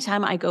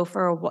anytime I go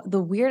for the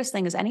weirdest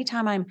thing is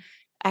anytime I'm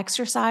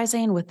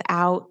exercising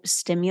without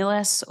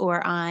stimulus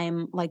or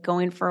I'm like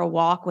going for a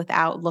walk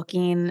without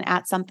looking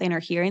at something or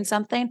hearing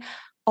something,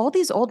 all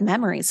these old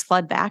memories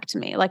flood back to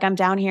me. Like I'm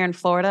down here in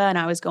Florida and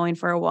I was going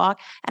for a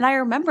walk and I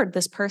remembered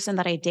this person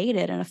that I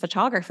dated in a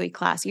photography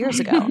class years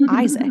ago,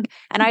 Isaac,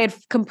 and I had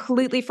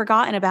completely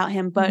forgotten about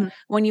him. But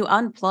when you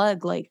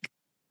unplug, like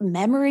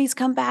memories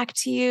come back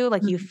to you,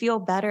 like you feel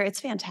better. It's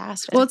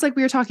fantastic. Well, it's like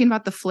we were talking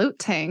about the float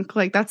tank.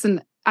 Like that's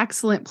an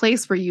excellent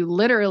place where you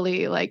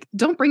literally like,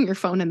 don't bring your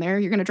phone in there.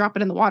 You're going to drop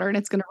it in the water and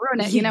it's going to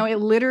ruin it. You know, it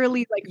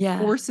literally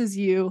like forces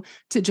you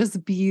to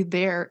just be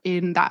there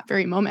in that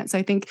very moment. So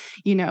I think,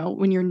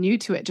 when you're new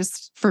to it,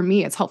 just for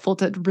me, it's helpful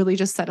to really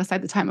just set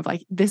aside the time of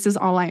like, this is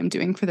all I am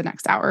doing for the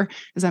next hour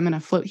is I'm going to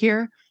float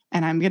here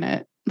and I'm going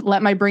to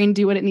let my brain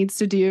do what it needs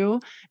to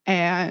do.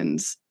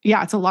 And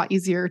yeah, it's a lot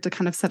easier to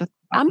kind of set a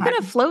I'm going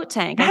to float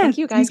tank. I think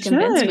you guys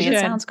convinced me. It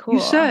sounds cool. You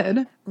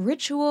should.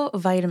 Ritual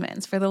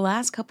vitamins. For the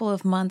last couple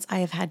of months, I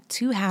have had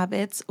 2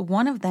 habits.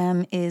 One of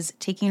them is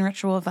taking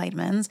ritual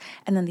vitamins.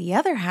 And then the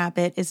other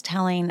habit is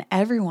telling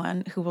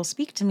everyone who will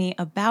speak to me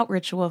about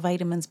ritual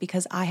vitamins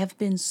because I have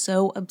been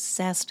so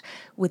obsessed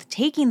with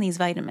taking these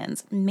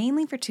vitamins,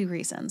 mainly for 2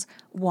 reasons.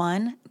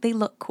 One, they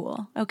look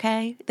cool,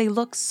 okay? They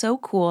look so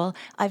cool.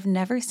 I've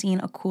never seen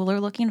a cooler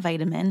looking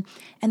vitamin.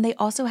 And they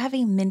also have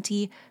a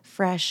minty,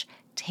 fresh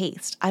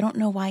taste. I don't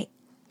know why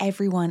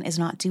everyone is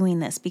not doing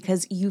this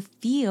because you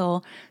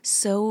feel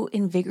so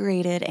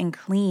invigorated and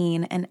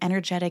clean and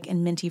energetic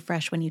and minty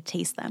fresh when you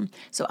taste them.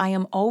 So I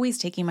am always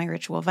taking my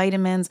ritual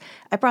vitamins.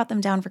 I brought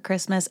them down for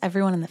Christmas.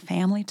 Everyone in the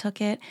family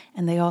took it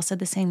and they all said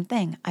the same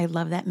thing. I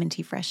love that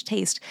minty fresh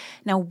taste.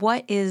 Now,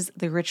 what is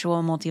the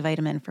Ritual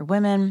multivitamin for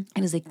women?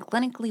 It is a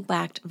clinically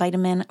backed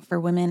vitamin for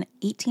women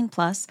 18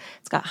 plus.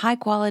 It's got high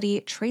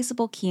quality,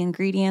 traceable key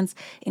ingredients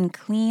in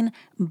clean,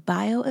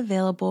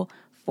 bioavailable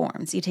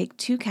forms. You take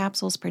 2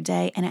 capsules per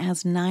day and it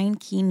has 9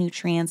 key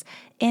nutrients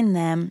in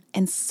them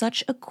and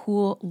such a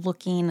cool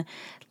looking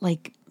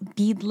like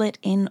beadlet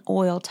in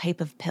oil type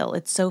of pill.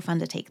 It's so fun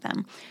to take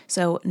them.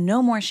 So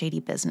no more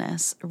shady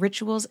business.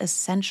 Ritual's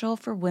Essential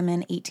for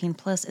Women 18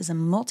 Plus is a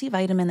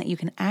multivitamin that you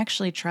can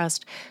actually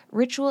trust.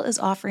 Ritual is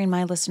offering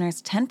my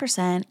listeners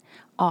 10%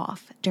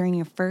 off during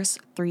your first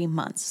 3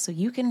 months. So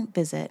you can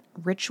visit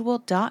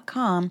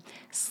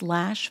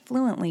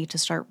ritual.com/fluently to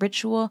start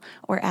Ritual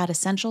or add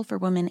Essential for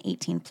Women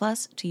 18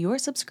 Plus to your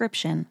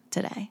subscription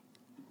today.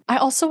 I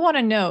also want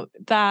to note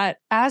that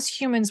as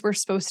humans, we're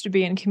supposed to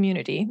be in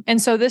community. And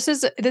so this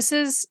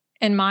is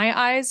in my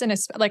eyes, and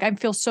it's like, I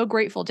feel so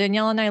grateful.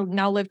 Danielle and I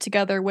now live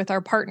together with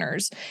our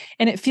partners,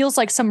 and it feels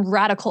like some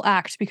radical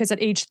act because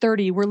at age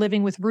 30, we're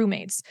living with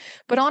roommates.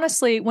 But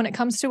honestly, when it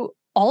comes to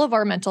all of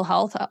our mental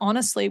health,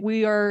 honestly,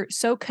 we are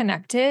so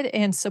connected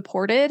and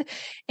supported,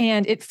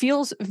 and it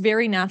feels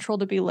very natural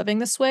to be living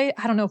this way.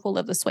 I don't know if we'll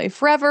live this way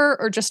forever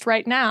or just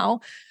right now,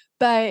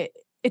 but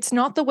it's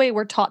not the way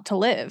we're taught to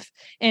live.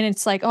 And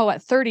it's like, oh,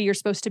 at 30, you're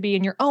supposed to be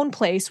in your own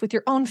place with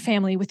your own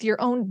family, with your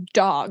own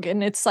dog.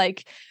 And it's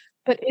like,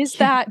 but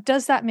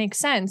does that make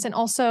sense? And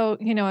also,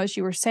 as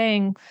you were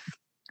saying,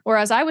 or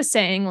as I was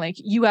saying, like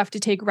you have to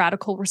take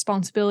radical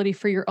responsibility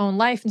for your own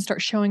life and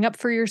start showing up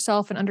for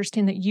yourself and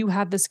understand that you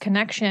have this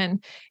connection.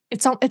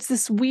 It's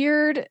this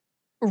weird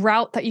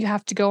route that you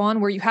have to go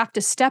on where you have to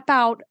step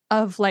out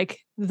of like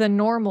the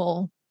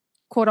normal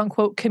quote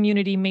unquote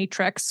community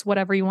matrix,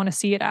 whatever you want to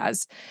see it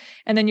as.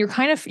 And then you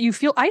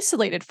feel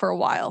isolated for a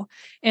while,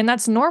 and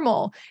that's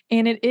normal.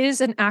 And it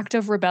is an act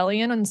of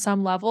rebellion on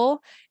some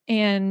level.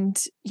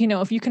 And,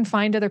 if you can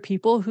find other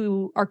people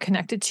who are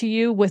connected to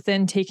you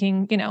within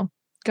taking, an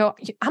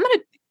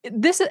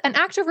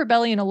act of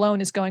rebellion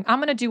alone is going, I'm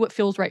going to do what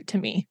feels right to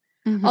me.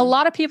 Mm-hmm. A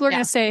lot of people are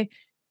going to say,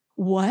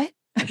 what?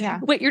 Yeah.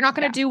 Wait, you're not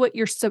going to do what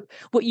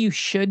you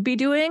should be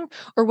doing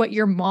or what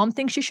your mom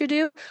thinks you should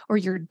do or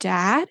your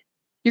dad?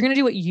 You're going to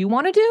do what you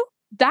want to do?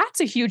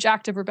 that's a huge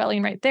act of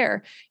rebellion right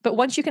there. But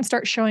once you can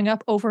start showing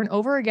up over and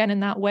over again in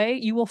that way,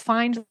 you will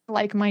find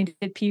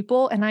like-minded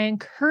people. And I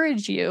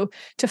encourage you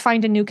to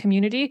find a new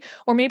community,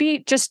 or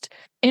maybe just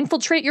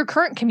infiltrate your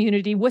current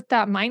community with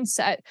that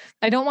mindset.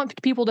 I don't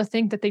want people to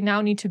think that they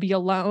now need to be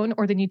alone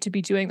or they need to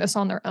be doing this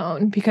on their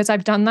own, because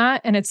I've done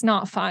that and it's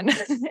not fun.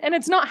 And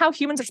it's not how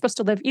humans are supposed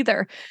to live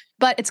either.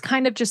 But it's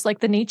kind of just like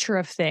the nature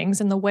of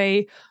things and the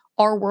way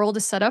our world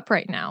is set up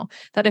right now,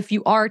 that if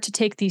you are to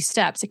take these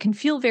steps, it can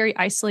feel very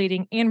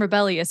isolating and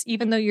rebellious,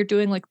 even though you're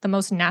doing like the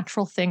most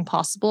natural thing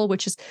possible,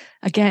 which is,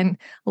 again,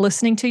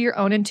 listening to your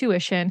own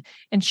intuition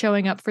and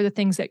showing up for the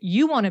things that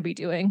you want to be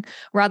doing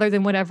rather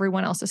than what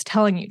everyone else is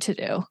telling you to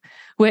do,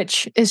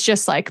 which is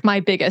just like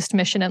my biggest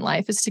mission in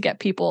life, is to get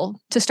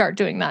people to start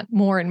doing that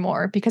more and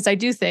more, because I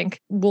do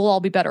think we'll all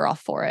be better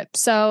off for it.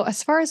 So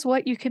as far as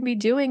what you can be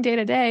doing day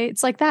to day,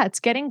 it's like that. It's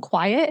getting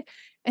quiet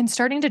and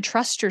starting to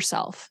trust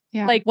yourself.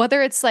 Yeah. Like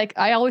whether it's like,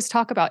 I always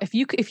talk about,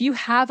 if you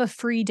have a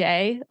free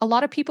day, a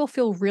lot of people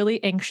feel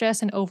really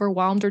anxious and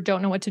overwhelmed or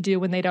don't know what to do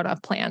when they don't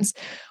have plans.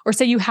 Or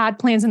say you had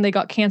plans and they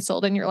got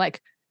canceled and you're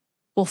like,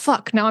 well,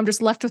 fuck, now I'm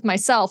just left with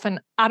myself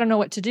and I don't know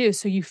what to do.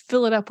 So you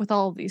fill it up with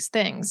all of these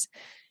things.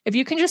 If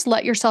you can just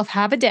let yourself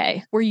have a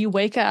day where you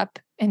wake up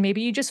and maybe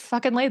you just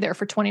fucking lay there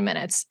for 20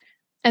 minutes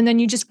and then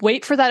you just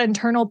wait for that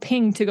internal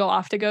ping to go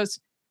off that goes,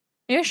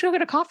 maybe I should go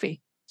get a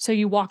coffee. So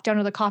you walk down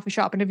to the coffee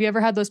shop. And have you ever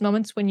had those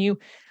moments when you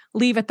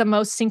leave at the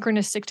most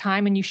synchronistic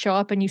time and you show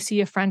up and you see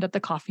a friend at the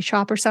coffee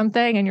shop or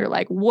something and you're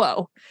like,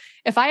 whoa,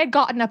 if I had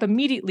gotten up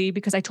immediately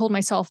because I told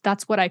myself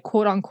that's what I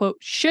quote unquote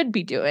should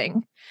be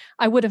doing,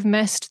 I would have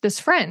missed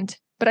this friend.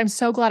 But I'm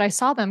so glad I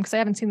saw them because I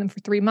haven't seen them for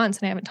 3 months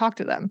and I haven't talked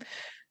to them.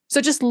 So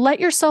just let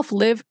yourself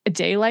live a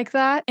day like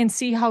that and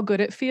see how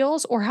good it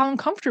feels or how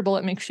uncomfortable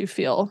it makes you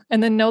feel.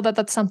 And then know that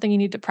that's something you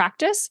need to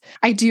practice.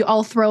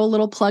 I'll throw a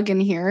little plug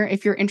in here.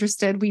 If you're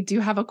interested, we do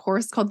have a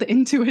course called the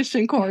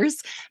Intuition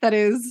course that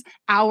is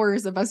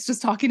hours of us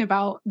just talking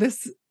about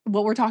this,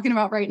 what we're talking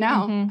about right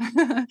now.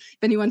 Mm-hmm. If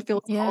anyone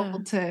feels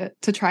called to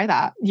try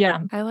that.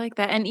 Yeah. I like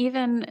that. And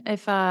even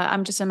if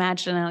I'm just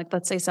imagining, like,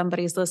 let's say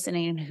somebody's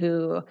listening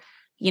who,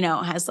 you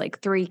know, has like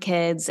 3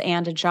 kids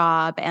and a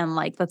job. And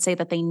like, let's say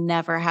that they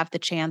never have the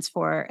chance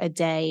for a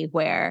day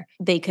where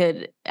they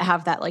could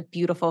have that like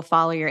beautiful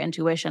follow your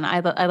intuition. I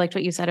liked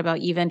what you said about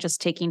even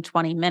just taking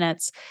 20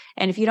 minutes.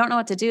 And if you don't know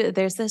what to do,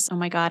 there's this, oh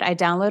my God, I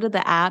downloaded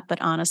the app,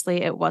 but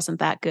honestly, it wasn't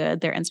that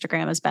good. Their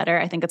Instagram is better.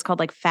 I think it's called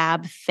like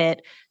Fab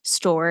Fit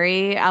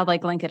Story. I'll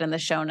like link it in the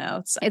show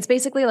notes. It's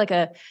basically like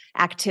a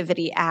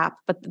activity app,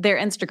 but their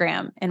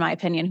Instagram, in my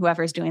opinion,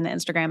 whoever's doing the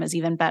Instagram is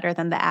even better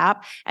than the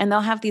app. And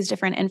they'll have these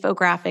different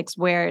infographics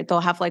where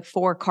they'll have like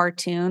 4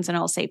 cartoons and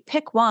it'll say,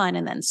 pick one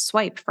and then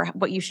swipe for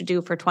what you should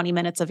do for 20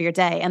 minutes of your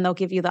day. And they'll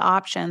give you the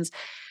options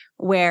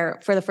where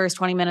for the first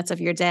 20 minutes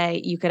of your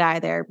day, you could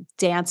either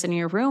dance in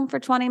your room for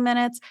 20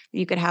 minutes,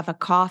 you could have a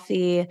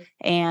coffee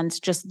and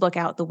just look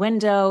out the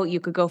window, you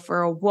could go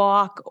for a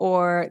walk,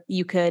 or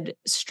you could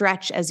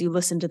stretch as you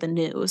listen to the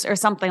news or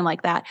something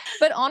like that.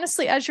 But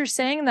honestly, as you're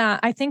saying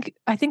that, I think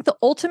the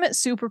ultimate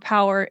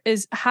superpower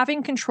is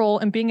having control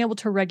and being able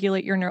to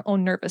regulate your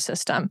own nervous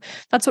system.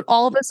 That's what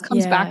all of this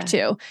comes back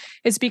to,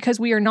 is because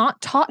we are not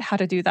taught how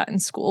to do that in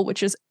school,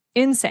 which is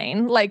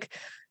insane. Like,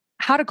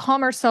 how to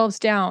calm ourselves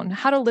down,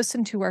 how to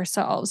listen to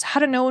ourselves, how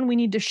to know when we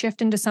need to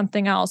shift into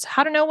something else,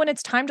 how to know when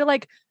it's time to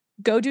like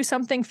go do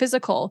something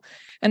physical.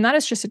 And that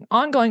is just an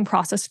ongoing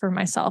process for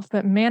myself.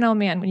 But man, oh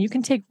man, when you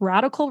can take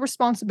radical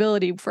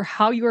responsibility for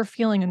how you are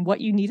feeling and what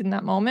you need in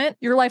that moment,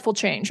 your life will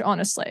change,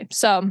 honestly.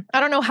 So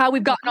I don't know how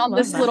we've gotten on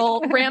this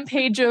little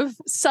rampage of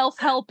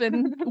self-help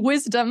and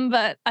wisdom,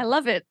 but I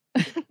love it.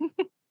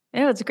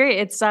 Yeah, it's great.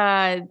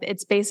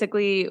 It's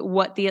basically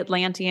what the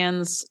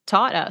Atlanteans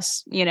taught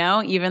us, you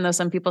know, even though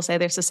some people say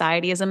their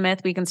society is a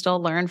myth, we can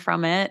still learn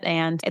from it.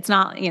 And it's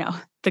not, you know,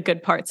 the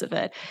good parts of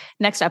it.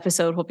 Next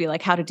episode will be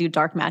like how to do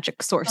dark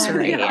magic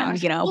sorcery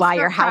and, you know, why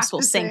your house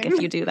will sink if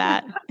you do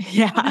that.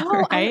 Yeah.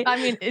 No, right. I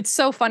mean, it's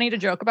so funny to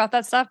joke about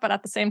that stuff, but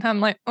at the same time,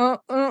 I'm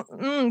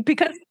like,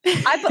 because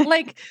but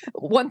like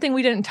one thing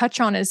we didn't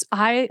touch on is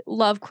I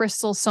love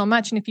crystals so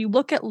much. And if you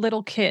look at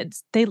little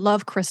kids, they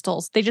love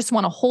crystals. They just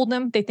want to hold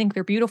them. They think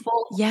they're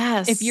beautiful.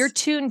 Yes. If you're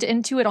tuned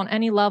into it on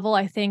any level,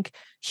 I think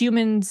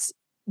humans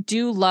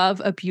do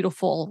love a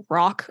beautiful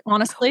rock,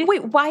 honestly.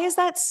 Wait, why is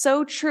that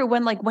so true?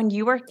 When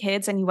you were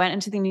kids and you went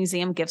into the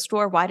museum gift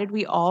store, why did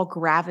we all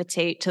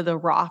gravitate to the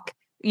rock?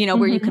 You know,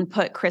 where you can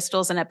put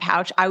crystals in a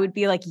pouch. I would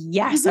be like,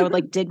 yes, I would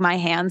like dig my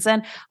hands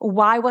in.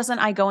 Why wasn't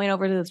I going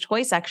over to the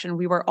toy section?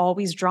 We were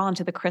always drawn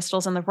to the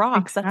crystals and the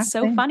rocks. Exactly. That's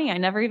so funny. I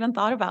never even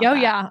thought about that.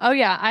 Oh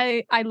yeah.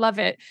 I love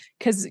it.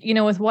 Cause you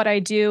know, with what I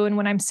do and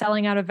when I'm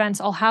selling out events,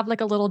 I'll have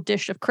like a little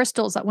dish of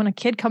crystals that when a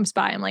kid comes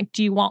by, I'm like,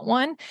 do you want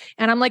one?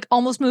 And I'm like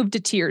almost moved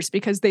to tears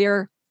because they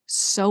are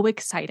so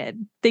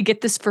excited. They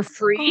get this for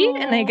free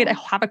and they get to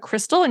have a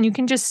crystal and you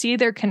can just see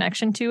their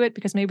connection to it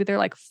because maybe they're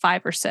like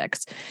 5 or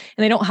 6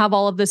 and they don't have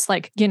all of this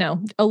like, you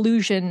know,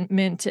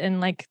 illusionment and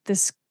like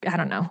this I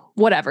don't know,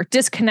 whatever,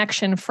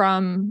 disconnection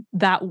from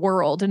that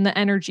world and the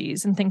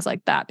energies and things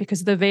like that,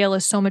 because the veil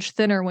is so much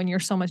thinner when you're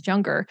so much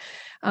younger.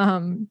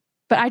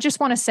 But I just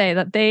want to say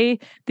that the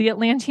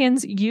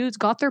Atlanteans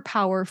got their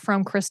power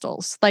from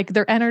crystals, like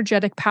their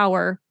energetic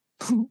power,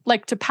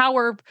 like to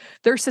power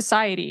their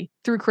society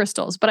through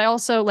crystals. But I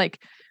also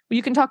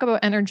you can talk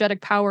about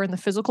energetic power in the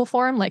physical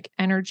form, like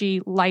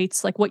energy,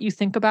 lights, like what you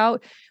think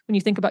about when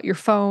you think about your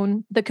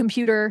phone, the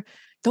computer,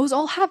 those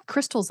all have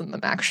crystals in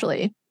them,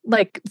 actually.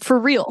 Like for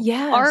real.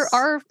 Yes.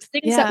 Our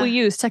things that we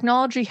use,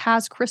 technology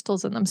has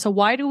crystals in them. So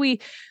why do we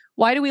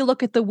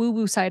look at the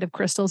woo-woo side of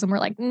crystals and we're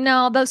like,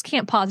 no, those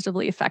can't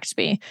positively affect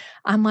me?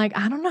 I'm like,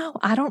 I don't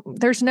know.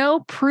 There's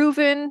no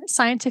proven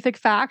scientific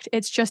fact.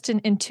 It's just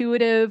an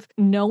intuitive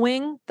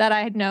knowing that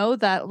I know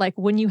that like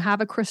when you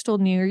have a crystal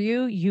near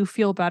you, you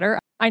feel better.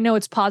 I know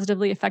it's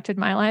positively affected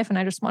my life. And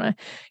I just want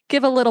to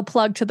give a little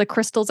plug to the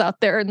crystals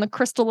out there and the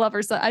crystal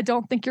lovers that I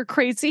don't think you're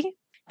crazy.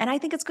 And I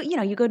think it's good.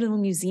 You go to a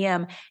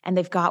museum and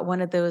they've got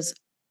one of those,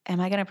 am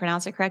I going to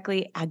pronounce it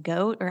correctly?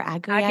 Agate or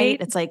agate?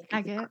 It's like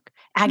Agate.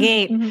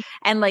 Mm-hmm.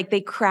 And like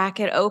they crack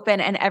it open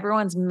and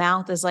everyone's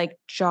mouth is like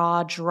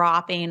jaw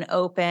dropping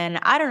open.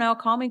 I don't know,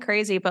 call me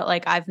crazy, but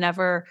like I've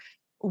never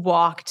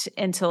walked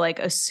into like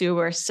a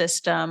sewer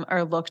system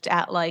or looked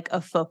at like a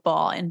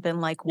football and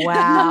been like,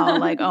 wow,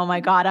 like, oh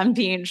my God, I'm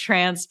being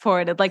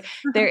transported. Like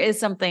there is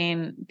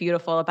something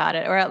beautiful about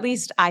it, or at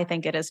least I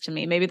think it is to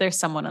me. Maybe there's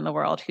someone in the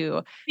world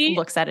who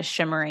looks at a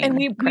shimmering and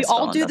we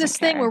all do this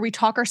thing care. where we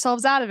talk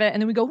ourselves out of it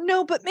and then we go,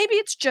 no, but maybe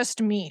it's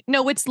just me.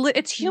 No,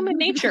 it's human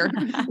nature.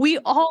 We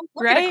all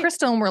look at a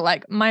crystal and we're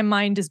like, my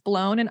mind is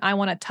blown and I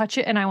want to touch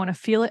it and I want to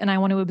feel it and I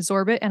want to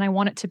absorb it and I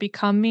want it to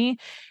become me.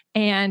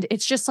 And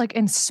it's just like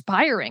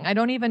inspiring. I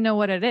don't even know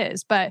what it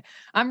is, but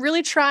I'm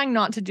really trying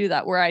not to do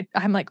that where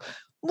I'm like,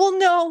 well,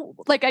 no,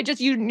 like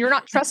you're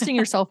not trusting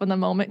yourself in the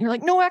moment. You're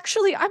like, no,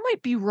 actually I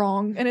might be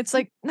wrong. And it's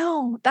like,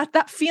 no,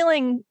 that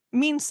feeling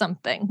means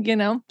something,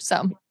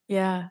 So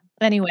yeah.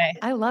 Anyway,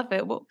 I love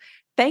it. Well,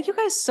 thank you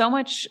guys so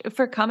much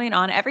for coming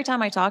on. Every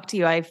time I talk to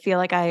you, I feel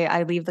like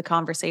I leave the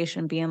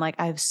conversation being like,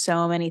 I have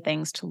so many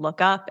things to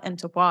look up and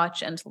to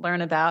watch and to learn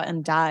about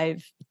and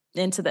dive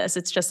into this.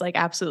 It's just like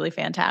absolutely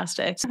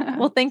fantastic.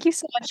 Well, thank you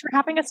so much for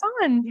having us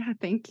on. Yeah,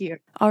 thank you.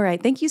 All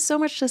right. Thank you so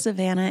much to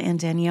Savannah and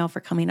Danielle for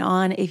coming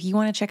on. If you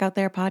want to check out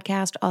their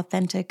podcast,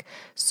 Authentic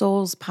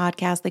Souls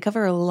Podcast, they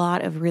cover a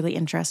lot of really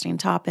interesting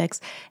topics.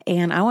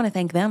 And I want to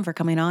thank them for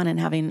coming on and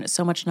having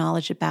so much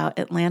knowledge about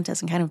Atlantis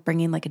and kind of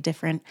bringing like a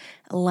different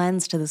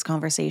lens to this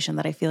conversation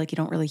that I feel like you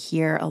don't really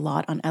hear a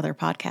lot on other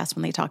podcasts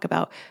when they talk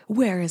about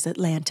where is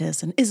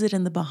Atlantis and is it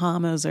in the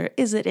Bahamas or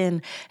is it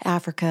in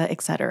Africa,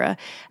 etc.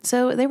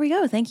 So there we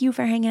go. Thank you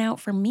for hanging out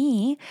for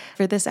me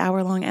for this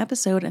hour-long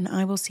episode, and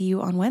I will see you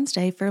on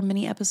Wednesday for a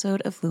mini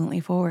episode of Fluently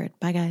Forward.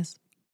 Bye, guys.